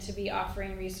advocating and to be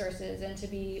offering resources and to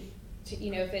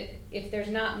if there's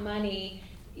not money,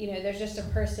 there's just a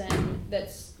person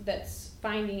that's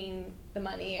finding the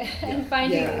money and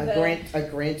finding a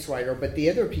grants writer. But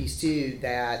the other piece too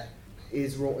that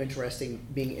is real interesting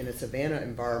being in a Savannah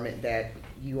environment that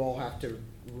you all have to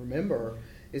remember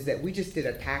is that we just did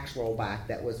a tax rollback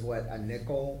that was what, a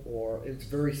nickel, or it's a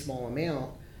very small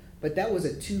amount, but that was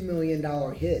a $2 million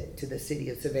hit to the city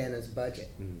of Savannah's budget.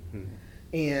 Mm-hmm.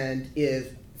 And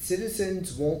if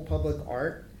citizens want public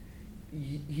art,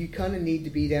 you kind of need to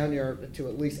be down there to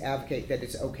at least advocate that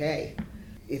it's okay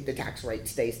if the tax rate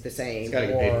stays the same, It's gotta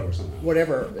get paid for somehow.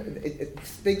 whatever.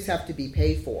 Things have to be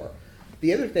paid for.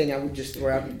 The other thing I would just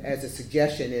throw out as a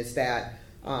suggestion is that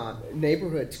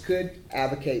neighborhoods could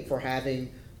advocate for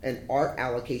having an art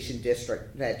allocation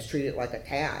district that's treated like a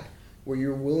TAD, where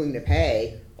you're willing to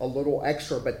pay a little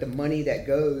extra, but the money that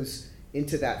goes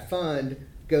into that fund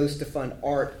goes to fund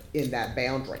art in that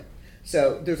boundary.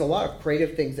 So there's a lot of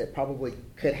creative things that probably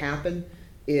could happen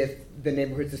if the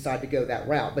neighborhoods decide to go that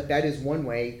route. But that is one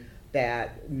way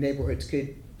that neighborhoods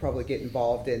could probably get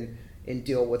involved in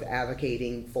deal with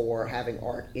advocating for having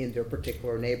art in their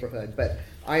particular neighborhood. But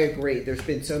I agree, there's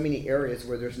been so many areas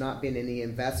where there's not been any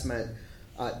investment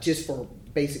just for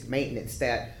basic maintenance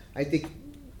that I think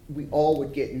we all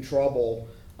would get in trouble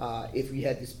if we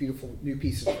had this beautiful new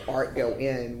piece of art go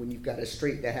in when you've got a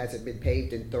street that hasn't been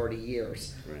paved in 30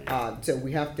 years. Right. So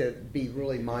we have to be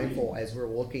really mindful as we're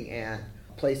looking at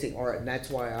placing art, and that's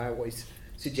why I always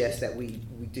suggest that we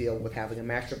deal with having a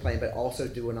master plan, but also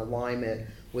do an alignment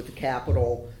with the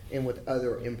capital and with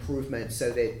other improvements so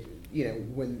that, you know,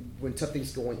 when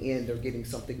something's going in, they're getting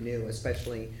something new,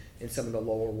 especially in some of the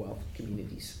lower wealth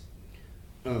communities.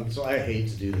 So I hate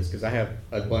to do this because I have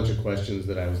a bunch of questions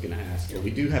that I was going to ask, but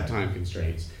we do have time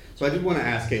constraints. So I did want to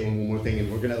ask Caitlin one more thing,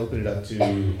 and we're going to open it up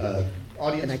to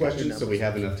audience questions so we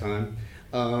have enough time.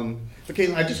 But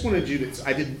Caitlin, I just wanted you to,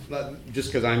 I did, just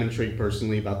because I'm intrigued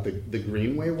personally about the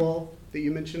Greenway wall that you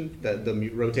mentioned,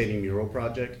 the rotating mural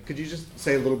project. Could you just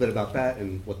say a little bit about that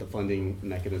and what the funding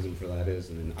mechanism for that is,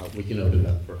 and then we can open it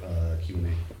up for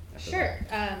Q&A. Sure.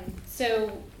 So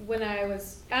when I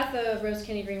was at the Rose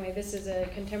Candy Greenway, this is a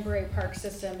contemporary park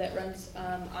system that runs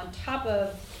on top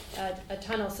of a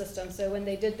tunnel system. So when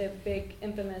they did the big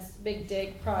infamous Big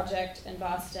Dig project in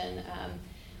Boston,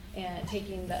 and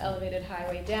taking the elevated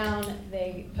highway down,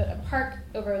 they put a park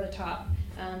over the top.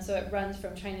 So it runs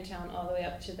from Chinatown all the way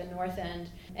up to the north end.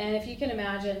 And if you can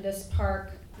imagine this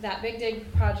park, that Big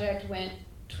Dig project went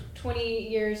 20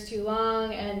 years too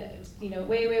long and, you know,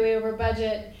 way over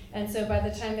budget. And so by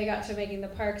the time they got to making the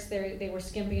parks, they were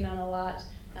skimping on a lot.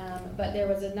 But there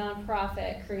was a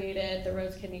nonprofit created, the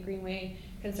Rose Candy Greenway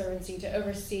Conservancy, to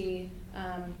oversee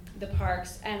the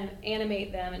parks and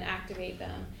animate them and activate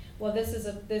them. Well, this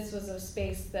was a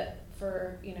space that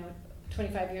for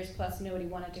 25 years plus nobody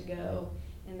wanted to go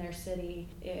in their city.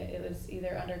 It was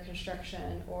either under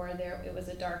construction or it was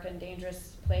a dark and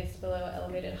dangerous place below an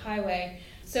elevated highway.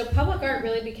 So public art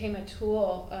really became a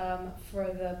tool for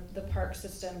the park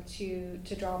system to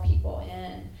draw people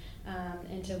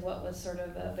into what was sort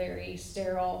of a very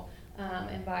sterile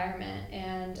environment.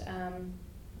 And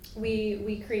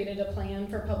we created a plan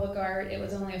for public art. It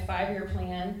was only a 5-year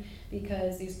plan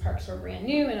because these parks were brand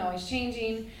new and always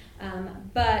changing.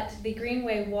 But the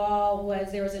Greenway wall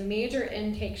there was a major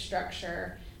intake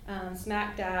structure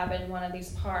smack dab in one of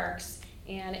these parks,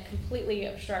 and it completely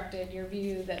obstructed your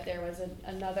view that there was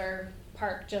another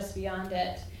park just beyond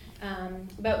it.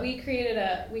 But we created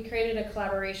a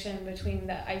collaboration between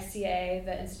the ICA,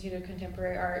 the Institute of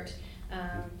Contemporary Art,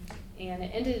 and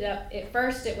it ended up, at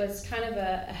first it was kind of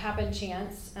a happen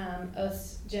chance.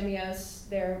 Jimmy Os,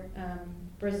 their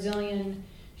Brazilian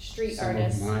street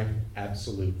artist. Some of my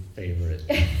absolute favorite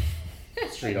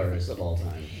street artists of all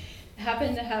time.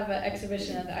 Happened to have an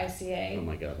exhibition at the ICA. Oh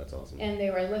my God, that's awesome. And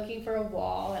they were looking for a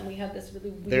wall, and we had this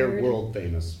really weird... They're world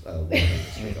famous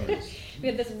street artists. We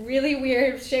had this really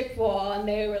weird shaped wall, and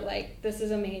they were like, this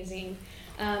is amazing.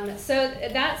 So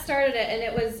that started it, and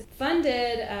it was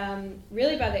funded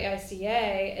really by the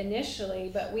ICA initially,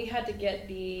 but we had to get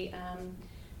the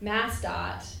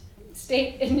MassDOT,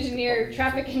 state engineer,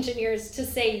 traffic engineers, to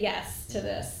say yes to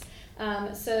this.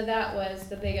 So that was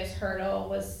the biggest hurdle,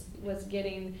 was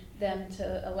getting them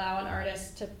to allow an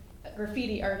artist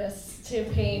graffiti artists to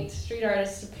paint, street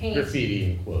artists to paint.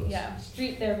 Graffiti in quotes. Yeah,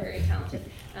 they're very talented.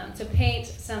 To paint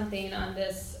something on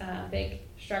this big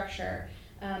structure.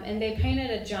 And they painted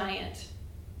a giant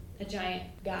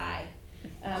guy,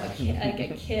 like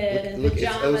a kid in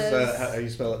pajamas. It's how you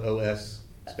spell it? OS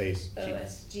space.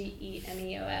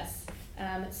 OSGEMEOS.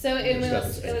 So it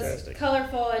was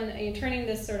colorful, and you're turning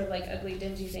this sort of like ugly,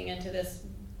 dingy thing into this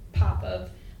pop of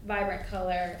vibrant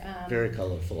color. Very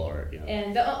colorful art, yeah.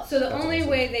 And the only awesome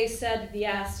way they said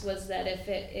yes was that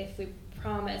if we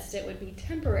promised it would be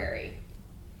temporary.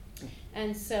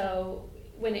 And so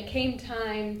when it came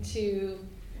time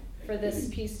for this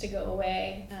piece to go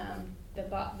away,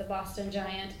 the Boston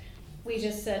Giant, we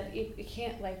just said we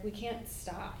can't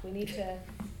stop. We need to.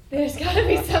 There's got to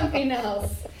be something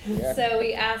else. Yeah. So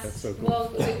we asked, So cool.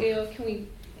 well, can we,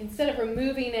 instead of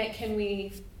removing it, can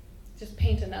we just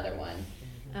paint another one?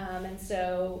 And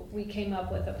so we came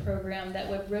up with a program that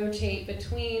would rotate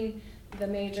between the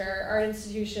major art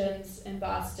institutions in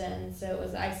Boston. So it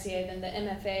was ICA, then the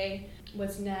MFA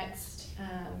was next,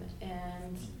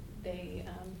 and they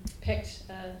picked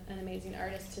an amazing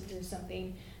artist to do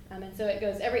something. And so it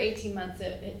goes every 18 months.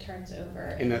 It turns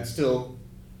over. And that's still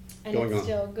And going it's on.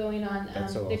 still going on.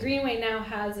 That's so The awesome. Greenway now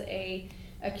has a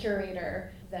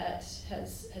curator that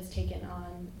has taken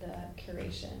on the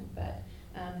curation, but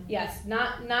yes,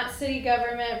 not city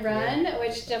government run,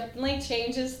 which definitely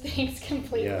changes things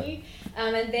completely.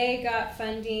 And they got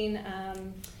funding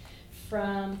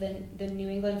from the New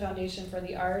England Foundation for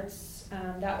the Arts.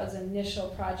 That was an initial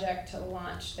project to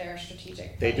launch their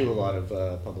strategic They plan. do a lot of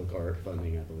public art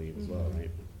funding, I believe, as well, right?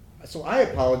 So I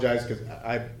apologize because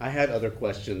I had other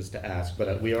questions to ask,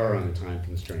 but we are on a time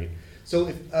constraint. So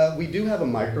if we do have a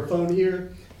microphone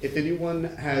here. If anyone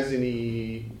has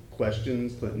any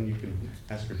questions, Clinton, you can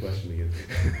ask your question again.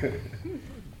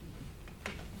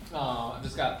 I've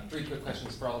just got 3 quick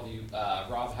questions for all of you.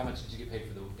 Rob, how much did you get paid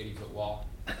for the 80-foot wall?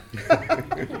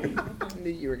 I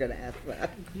knew you were going to ask that.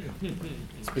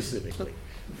 Specifically.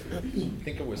 I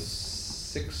think it was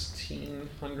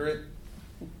 1,600.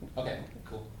 Okay,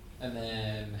 cool. And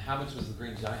then how much was the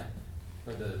Green Giant,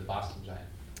 or the Boston Giant?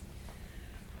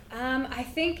 I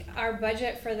think our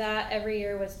budget for that every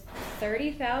year was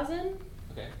 $30,000.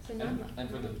 Okay. So not much. And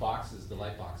for the boxes, the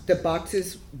light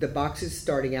boxes? The boxes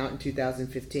starting out in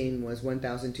 2015 was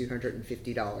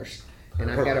 $1,250,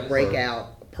 and I've Per got a box.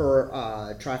 breakout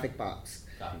per traffic box.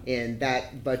 Got it. And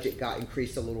that budget got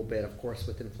increased a little bit, of course,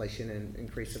 with inflation and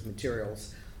increase of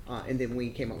materials. And then we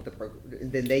came up with the program.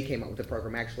 Then they came up with the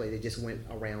program. Actually, they just went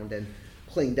around and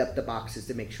cleaned up the boxes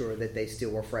to make sure that they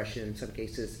still were fresh. And in some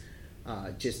cases,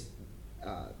 just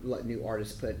let new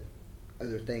artists put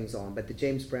other things on. But the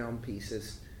James Brown piece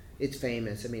it's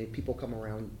famous. I mean, people come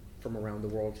around from around the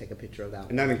world to take a picture of that.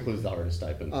 And that includes the artist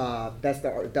stipend. That's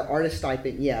the artist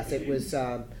stipend. Yes, it was.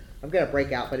 I've got a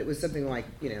breakout, but it was something like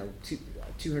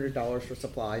 $200 for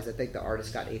supplies. I think the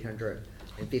artist got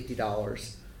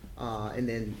 $850, and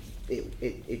then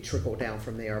it trickled down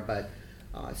from there. But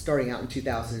starting out in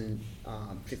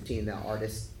 2015, the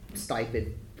artist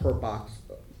stipend per box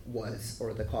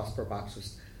the cost per box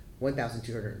was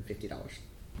 $1,250,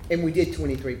 and we did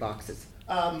 23 boxes.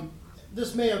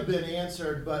 This may have been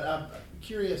answered, but I'm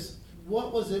curious,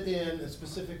 what was it in,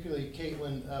 specifically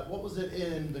Caitlin, what was it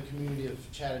in the community of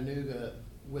Chattanooga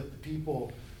with the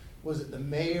people? Was it the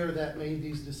mayor that made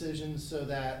these decisions so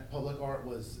that public art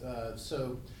was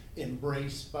so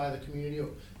embraced by the community?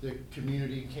 The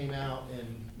community came out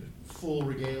in full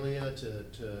regalia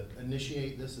to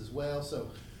initiate this as well. So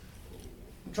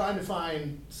I'm trying to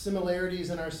find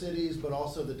similarities in our cities, but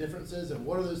also the differences, and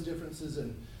what are those differences,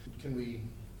 and can we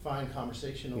find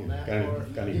conversation on that? Or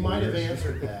you might have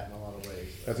answered that in a lot of ways.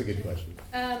 That's a good question.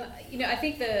 I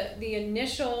think the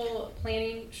initial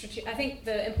planning, I think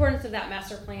the importance of that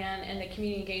master plan and the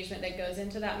community engagement that goes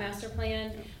into that master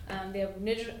plan. The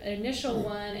initial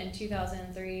one in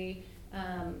 2003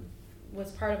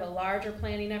 was part of a larger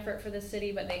planning effort for the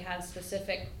city, but they had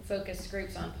specific focus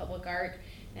groups on public art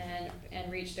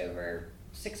and reached over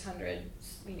 600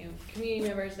 community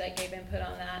members that gave input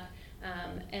on that.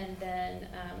 And then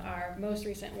our most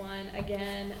recent one,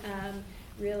 again,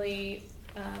 really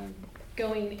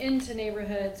going into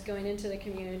neighborhoods, going into the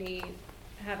community,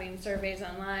 having surveys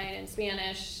online in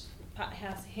Spanish,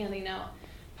 handing out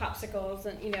popsicles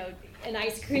and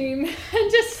ice cream,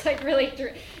 and just really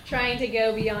trying to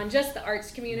go beyond just the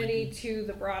arts community to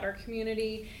the broader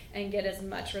community and get as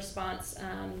much response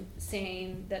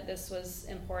saying that this was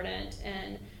important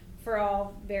and for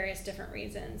all various different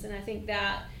reasons. And I think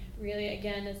that really,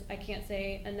 again, is, I can't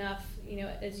say enough,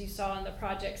 as you saw in the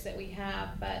projects that we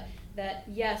have, but that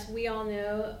yes, we all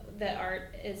know that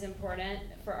art is important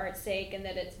for art's sake and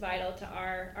that it's vital to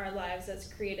our lives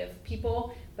as creative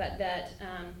people, but that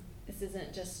this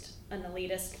isn't just an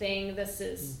elitist thing. This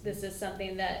is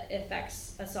something that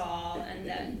affects us all and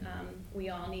that we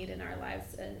all need in our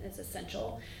lives and is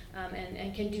essential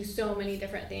and can do so many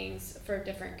different things for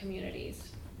different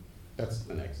communities. That's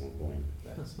an excellent point.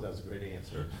 That was a great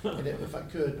answer. And if I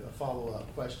could, a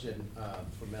follow-up question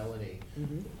for Melanie.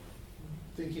 Mm-hmm.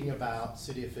 Thinking about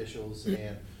city officials,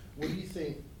 and what do you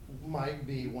think might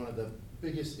be one of the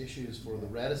biggest issues for the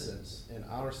reticents in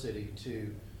our city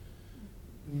to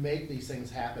make these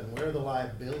things happen? Where are the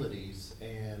liabilities,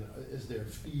 and is there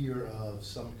fear of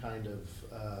some kind of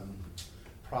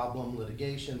problem,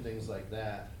 litigation, things like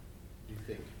that, do you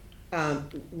think?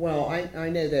 Well, I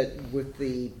know that with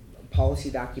the policy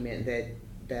document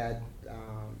that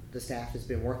the staff has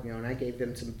been working on, I gave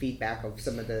them some feedback of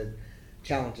some of the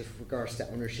challenges with regards to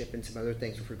ownership and some other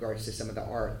things with regards to some of the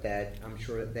art that I'm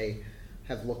sure that they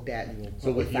have looked at and will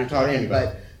So what probably you're factor talking in.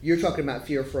 about- But you're talking about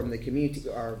fear from the community,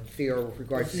 or fear with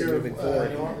regards to Fear moving of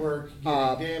forward. artwork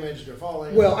getting damaged or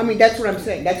falling? Well, I mean, that's what I'm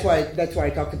saying. That's why I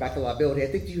talked about the liability. I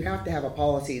think you have to have a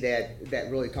policy that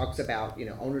really talks about,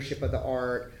 ownership of the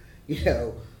art,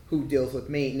 who deals with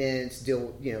maintenance,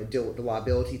 deal with the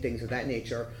liability, things of that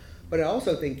nature. But I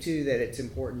also think too that it's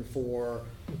important for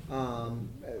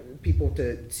people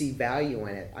to see value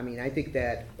in it. I mean, I think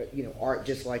that art,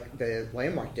 just like the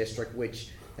Landmark District,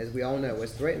 which, as we all know,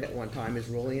 was threatened at one time, is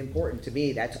really important to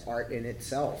me. That's art in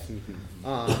itself.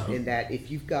 In that, if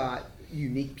you've got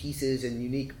unique pieces and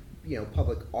unique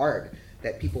public art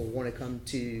that people want to come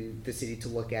to the city to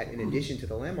look at, in addition to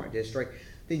the Landmark District,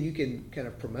 then you can kind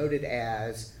of promote it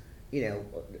as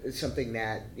something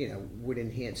that would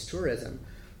enhance tourism.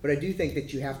 But I do think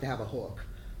that you have to have a hook.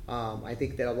 I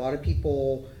think that a lot of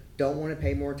people don't want to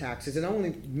pay more taxes, and I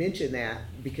only mention that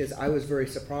because I was very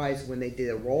surprised when they did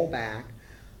a rollback,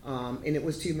 and it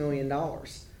was $2 million,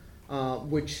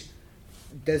 which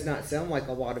does not sound like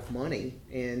a lot of money,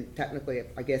 and technically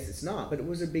I guess it's not, but it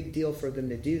was a big deal for them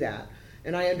to do that.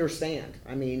 And I understand.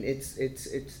 I mean, it's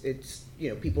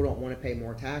people don't want to pay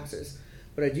more taxes.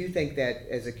 But I do think that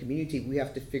as a community, we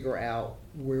have to figure out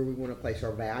where we want to place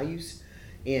our values.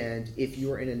 And if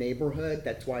you're in a neighborhood,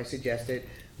 that's why I suggested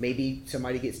maybe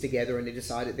somebody gets together and they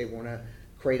decide that they want to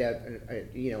create an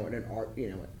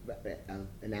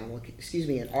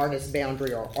artist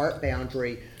boundary or art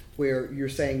boundary, where you're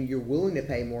saying you're willing to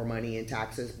pay more money in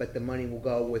taxes, but the money will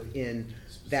go within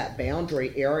that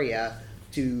boundary area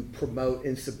to promote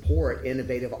and support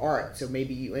innovative art. So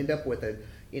maybe you end up with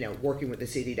working with the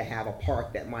city to have a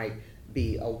park that might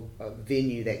be a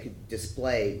venue that could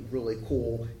display really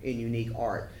cool and unique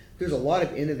art. There's a lot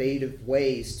of innovative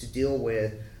ways to deal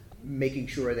with making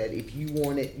sure that if you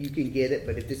want it, you can get it,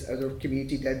 but if this other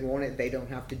community doesn't want it, they don't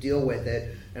have to deal with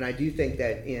it. And I do think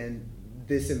that in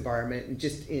this environment, and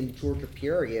just in Georgia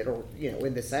period, or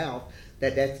in the South,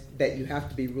 that you have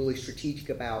to be really strategic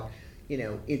about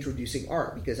introducing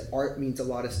art, because art means a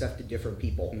lot of stuff to different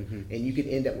people. And you can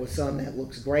end up with some that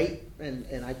looks great,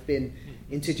 and I've been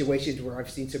in situations where I've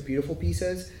seen some beautiful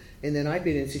pieces, and then I've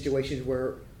been in situations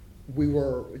where we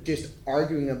were just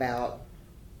arguing about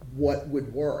what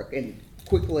would work. And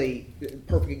quickly, the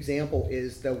perfect example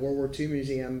is the World War II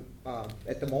Museum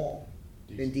at the mall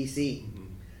in DC.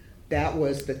 That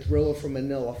was the Thriller from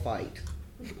Manila fight.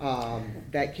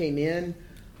 That came in.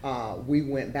 We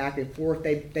went back and forth.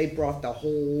 They brought the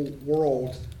whole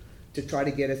world to try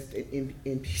to get us in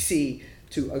DC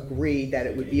to agree that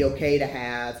it would be okay to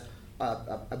have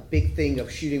a big thing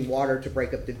of shooting water to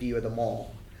break up the view of the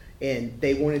mall. And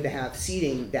they wanted to have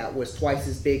seating that was twice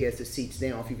as big as the seats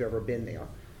now, if you've ever been there.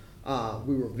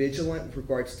 We were vigilant with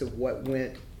regards to what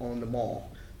went on the mall.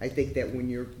 I think that when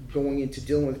you're going into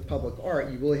dealing with public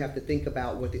art, you really have to think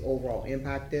about what the overall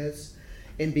impact is,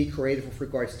 and be creative with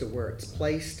regards to where it's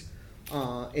placed,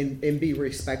 and be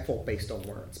respectful based on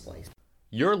where it's placed.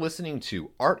 You're listening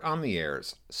to Art on the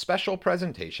Air's special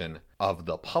presentation of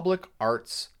the Public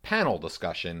Arts panel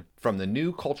discussion from the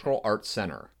New Cultural Arts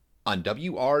Center on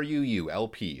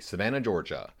WRUU-LP, Savannah,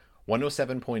 Georgia,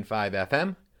 107.5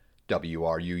 FM,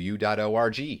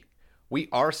 WRUU.org. We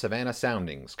are Savannah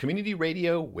Soundings, community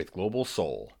radio with global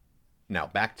soul. Now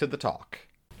back to the talk.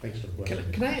 Thanks for the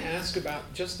question. Can I ask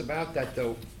about that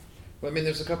though? Well, I mean,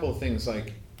 there's a couple of things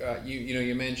like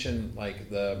you mentioned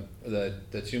like the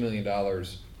 $2 million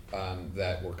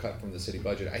that were cut from the city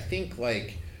budget. I think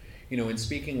in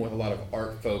speaking with a lot of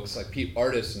art folks, like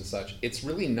artists and such, it's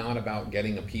really not about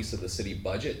getting a piece of the city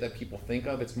budget that people think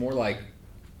of. It's more like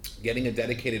getting a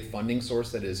dedicated funding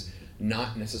source that is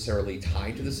not necessarily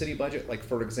tied to the city budget. Like,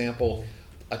 for example,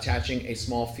 attaching a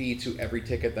small fee to every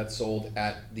ticket that's sold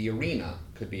at the arena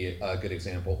could be a good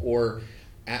example. Or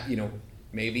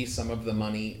maybe some of the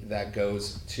money that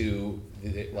goes to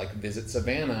Visit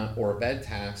Savannah or a bed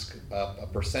tax, a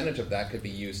percentage of that could be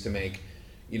used to make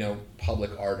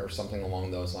public art or something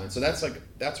along those lines. So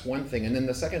that's one thing. And then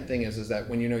the second thing is that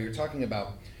when you're talking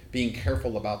about being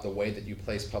careful about the way that you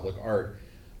place public art,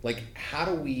 how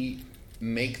do we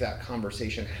make that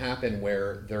conversation happen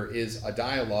where there is a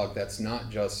dialogue that's not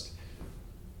just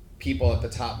people at the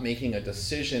top making a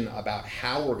decision about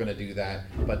how we're going to do that,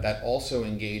 but that also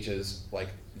engages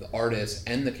the artists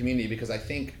and the community, because I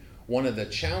think one of the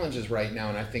challenges right now,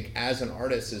 and I think as an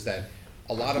artist, is that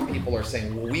a lot of people are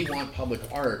saying, well, we want public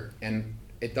art, and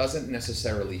it doesn't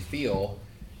necessarily feel,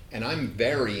 and I'm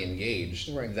very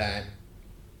engaged, Right. that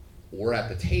we're at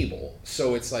the table.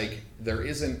 So it's like there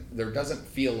doesn't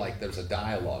feel like there's a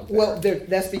dialogue there. Well,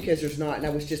 that's because there's not, and I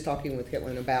was just talking with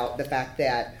Caitlin about the fact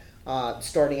that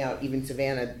starting out even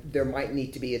Savannah, there might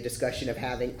need to be a discussion of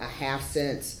having a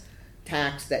half-cent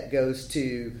tax that goes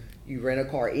to, you rent a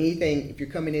car, anything, if you're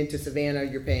coming into Savannah,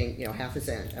 you're paying, half a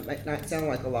cent. It might not sound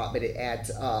like a lot, but it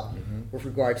adds up with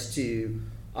regards to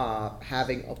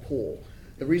having a pool.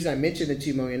 The reason I mentioned the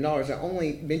 $2 million, I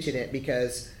only mention it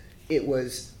because it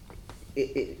was,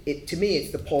 it to me,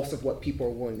 it's the pulse of what people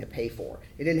are willing to pay for.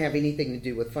 It didn't have anything to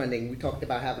do with funding. We talked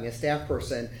about having a staff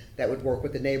person that would work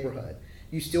with the neighborhood.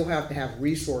 You still have to have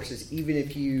resources, even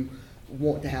if you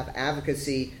want to have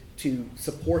advocacy to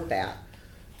support that.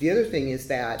 The other thing is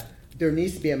that there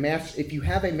needs to be if you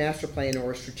have a master plan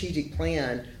or a strategic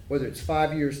plan, whether it's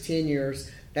 5 years, 10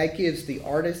 years, that gives the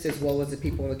artists as well as the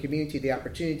people in the community the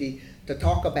opportunity to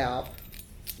talk about,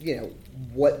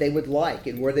 what they would like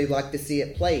and where they'd like to see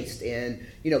it placed. And,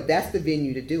 that's the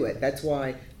venue to do it. That's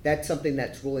why that's something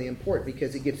that's really important,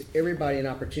 because it gives everybody an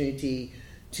opportunity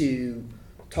to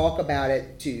talk about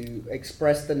it, to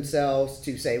express themselves,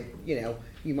 to say,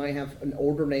 you might have an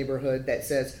older neighborhood that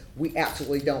says, we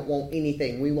absolutely don't want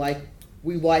anything. We like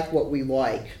what we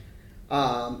like.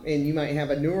 And you might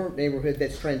have a newer neighborhood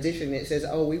that's transitioning that says,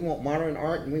 oh, we want modern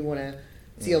art and we want to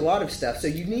see a lot of stuff. So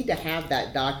you need to have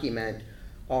that document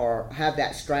or have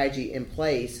that strategy in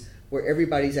place where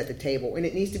everybody's at the table. And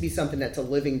it needs to be something that's a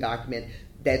living document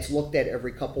that's looked at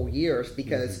every couple years,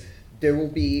 because there will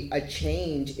be a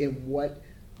change in what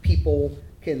people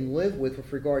can live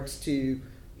with regards to,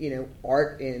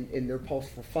 art and their pulse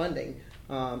for funding.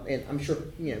 And I'm sure,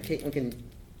 Caitlin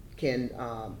can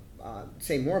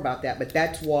say more about that, but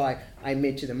that's why I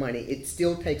mentioned the money. It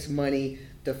still takes money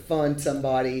to fund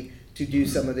somebody to do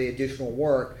some of the additional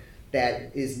work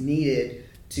that is needed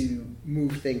to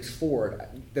move things forward.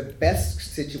 The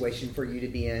best situation for you to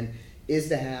be in is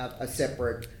to have a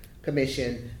separate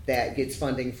commission that gets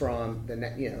funding from the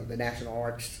National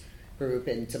Arts Group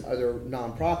and some other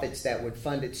nonprofits that would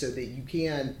fund it, so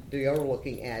that they are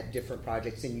looking at different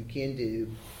projects and you can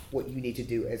do what you need to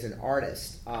do as an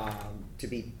artist to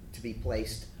be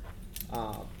placed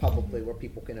publicly where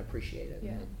people can appreciate it.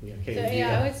 Yeah.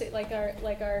 I would say like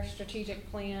our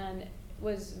strategic plan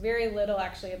was very little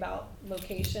actually about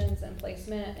locations and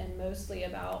placement, and mostly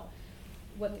about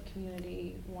what the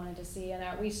community wanted to see. And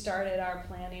we started our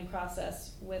planning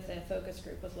process with a focus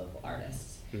group with local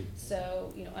artists.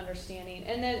 So, understanding,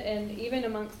 and even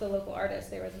amongst the local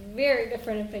artists, there was very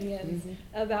different opinions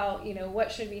about,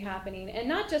 what should be happening. And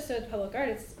not just with public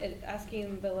artists,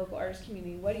 asking the local artist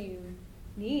community, what do you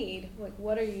need? Like,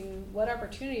 what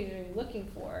opportunities are you looking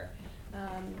for?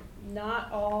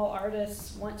 Not all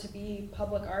artists want to be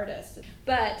public artists,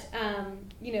 but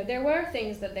there were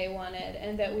things that they wanted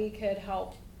and that we could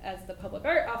help as the public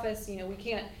art office. We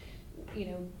can't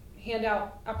hand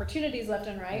out opportunities left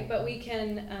and right, but we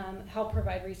can help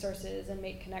provide resources and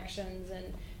make connections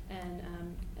and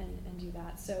do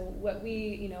that. So what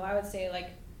I would say, like,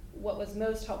 what was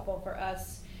most helpful for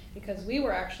us, because we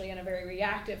were actually in a very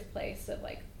reactive place of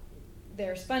like,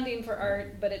 there's funding for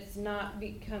art, but it's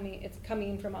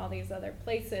coming from all these other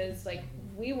places. Like,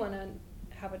 we want to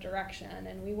have a direction,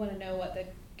 and we want to know what the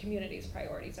community's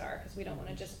priorities are, because we don't want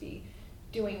to just be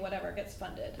doing whatever gets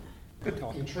funded.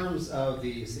 In terms of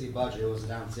the city budget, it was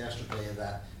announced yesterday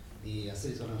that the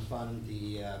city's going to fund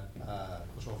the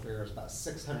cultural affairs about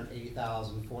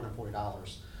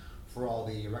 $680,440 for all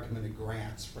the recommended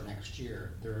grants for next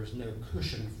year. There's no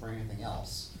cushion for anything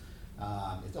else.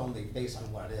 It's only based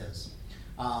on what it is.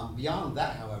 Beyond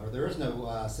that, however, there is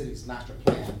no city's master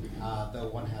plan, though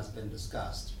one has been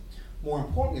discussed. More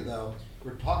importantly, though,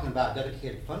 we're talking about a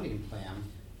dedicated funding plan,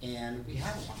 and we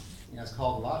have one. It's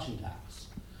called the lodging tax.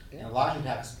 And the lodging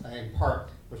tax, in part,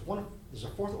 there's a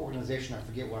fourth organization, I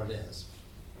forget what it is,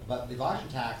 but the lodging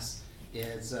tax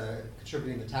is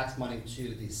contributing the tax money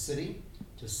to the city,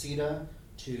 to CETA,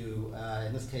 to,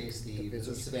 in this case, the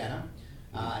Savannah,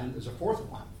 and there's a fourth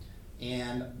one.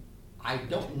 And I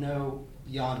don't know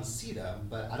beyond CETA,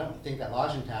 but I don't think that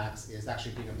lodging tax is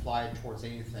actually being applied towards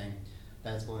anything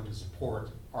that's going to support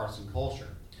arts and culture.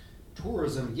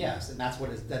 Tourism, yes, and that's what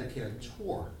it's dedicated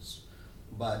towards.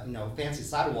 But fancy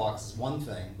sidewalks is one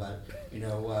thing, but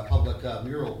public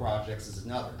mural projects is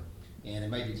another. And it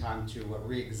may be time to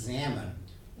re-examine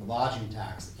the lodging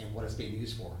tax and what it's being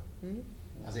used for.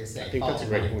 as they say. I think that's a follow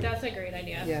great money. point. That's a great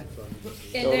idea. Yeah.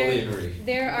 And Totally agree.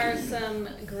 there are some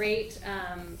great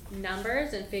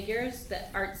numbers and figures that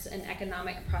arts and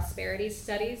economic prosperity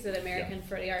studies that Americans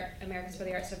for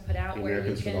the Arts have put out, The where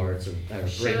you Americans for the can Arts are a great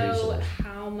show resource.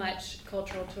 how much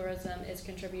cultural tourism is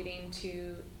contributing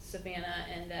to Savannah,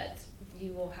 and that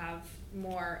you will have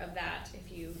more of that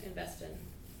if you invest in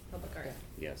public art.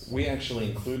 Yes. We actually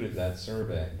included that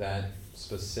survey, that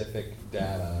specific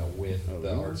data with Oh, the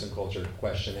really? arts and culture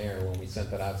questionnaire when we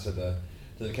sent that out to the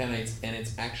candidates, and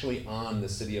it's actually on the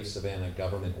City of Savannah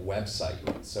government website.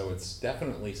 So it's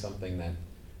definitely something that,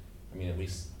 I mean, at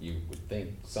least you would think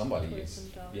somebody Put is, some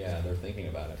dollars. yeah, they're thinking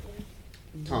about it.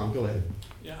 Tom, go ahead.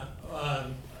 Yeah,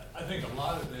 I think a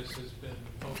lot of this has been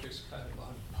focused kind of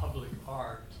on public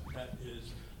art, that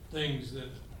is, things that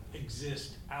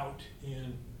exist out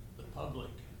in the public.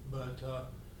 But,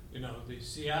 you know, the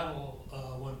Seattle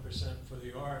 1% for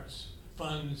the Arts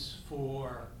funds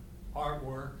for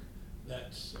artwork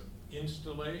that's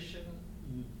installation,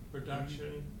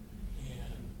 production,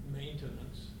 and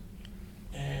maintenance,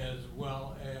 as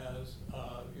well as,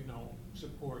 you know,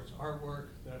 supports artwork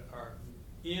that are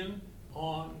in,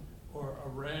 on, or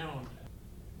around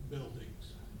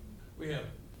buildings. We have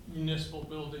municipal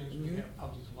buildings, we have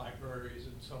public libraries,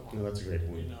 and so on. No, that's a great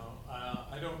point. You know,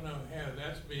 I don't know how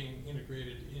that's being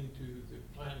integrated into the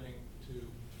planning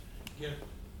to get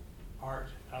art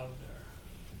out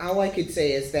there. All I could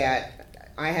say is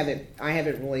that I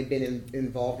haven't really been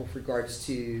involved with regards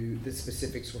to the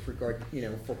specifics with regard, you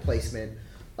know, for placement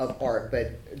of art,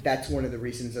 but that's one of the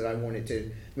reasons that I wanted to.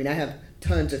 I mean, I have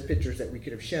tons of pictures that we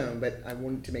could have shown, but I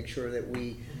wanted to make sure that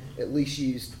we at least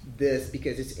used this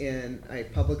because it's in a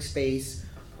public space.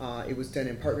 It was done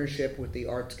in partnership with the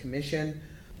Arts Commission.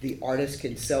 The artists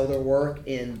can sell their work,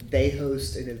 and they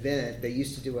host an event. They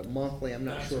used to do it monthly. I'm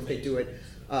not That's sure if they do amazing.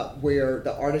 it where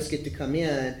the artists get to come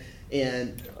in,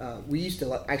 and we used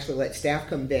to actually let staff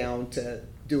come down to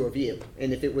do a view.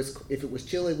 And if it was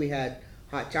chilly, we had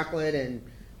hot chocolate and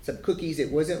some cookies.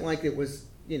 It wasn't like it was,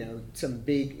 you know, some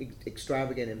big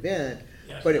extravagant event,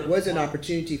 Yes, but it no, was an fine.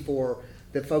 opportunity for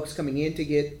the folks coming in to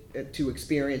get to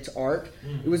experience art.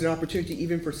 Mhm. It was an opportunity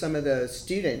even for some of the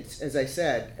students, as I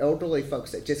said, elderly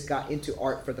folks that just got into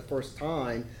art for the first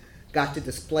time, got to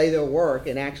display their work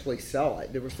and actually sell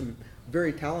it. There were some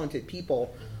very talented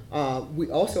people. We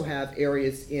also have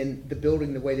areas in the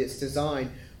building, the way that it's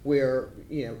designed, where,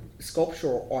 you know,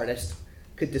 sculptural artists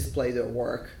could display their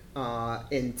work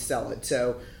and sell it.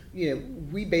 So, you know,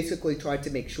 we basically tried to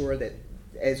make sure that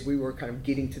as we were kind of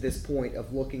getting to this point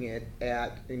of looking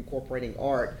at incorporating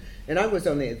art, and I was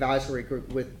on the advisory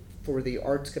group for the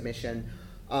Arts Commission,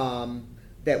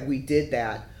 that we did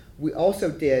that. We also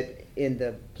did in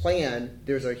the plan,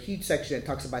 there's a huge section that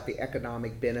talks about the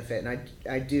economic benefit, and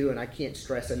I do, and I can't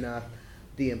stress enough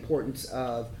the importance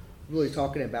of really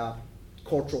talking about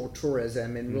cultural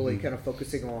tourism and really kind of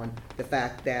focusing on the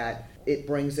fact that it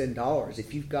brings in dollars.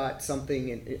 If you've got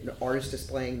something, an artist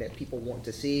displaying that people want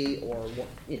to see or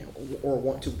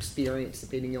want to experience,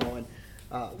 depending on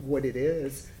what it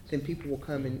is, then people will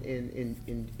come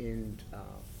and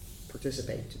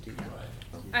participate to do that.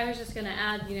 I was just going to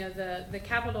add, you know, the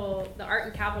art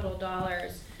and capital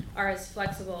dollars are as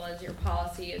flexible as your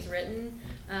policy is written,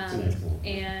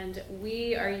 and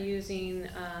we are using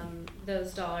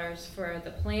those dollars for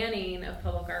the planning of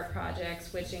public art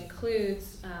projects, which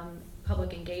includes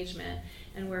public engagement,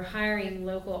 and we're hiring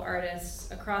local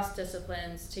artists across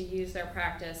disciplines to use their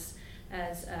practice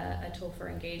as a tool for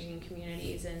engaging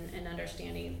communities and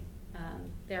understanding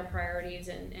their priorities,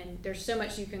 and there's so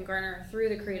much you can garner through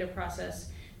the creative process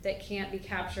that can't be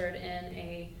captured in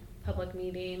a public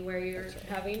meeting where you're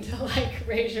having to like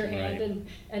raise your hand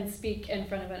and speak in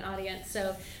front of an audience.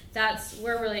 So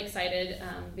we're really excited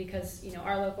because, you know,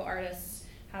 our local artists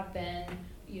have been,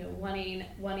 you know,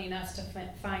 wanting us to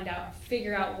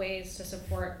figure out ways to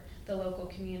support the local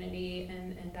community,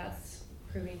 and that's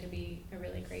proving to be a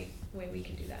really great way we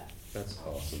can do that. That's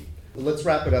awesome. Well, let's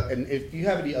wrap it up. And if you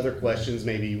have any other questions,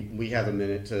 maybe we have a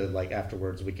minute to, like,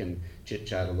 afterwards we can chit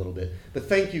chat a little bit. But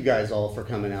thank you guys all for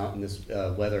coming out in this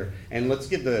weather. And let's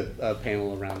give the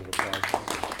panel a round of applause.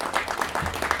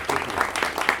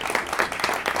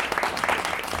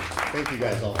 Thank you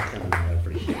guys all for coming out. I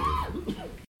appreciate it.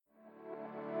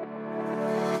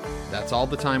 That's all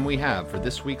the time we have for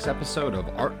this week's episode of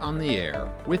Art on the Air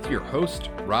with your host,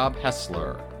 Rob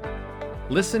Hessler.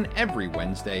 Listen every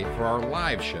Wednesday for our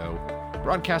live show,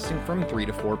 broadcasting from 3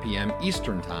 to 4 p.m.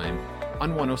 Eastern Time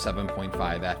on 107.5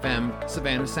 FM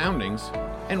Savannah Soundings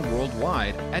and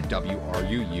worldwide at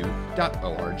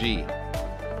WRUU.org.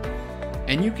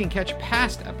 And you can catch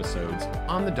past episodes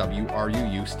on the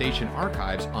WRUU station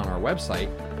archives on our website,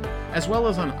 as well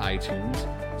as on iTunes,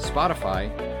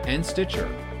 Spotify, and Stitcher.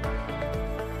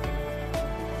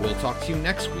 We'll talk to you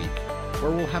next week,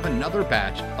 where we'll have another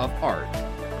batch of Art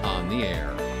on the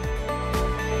Air.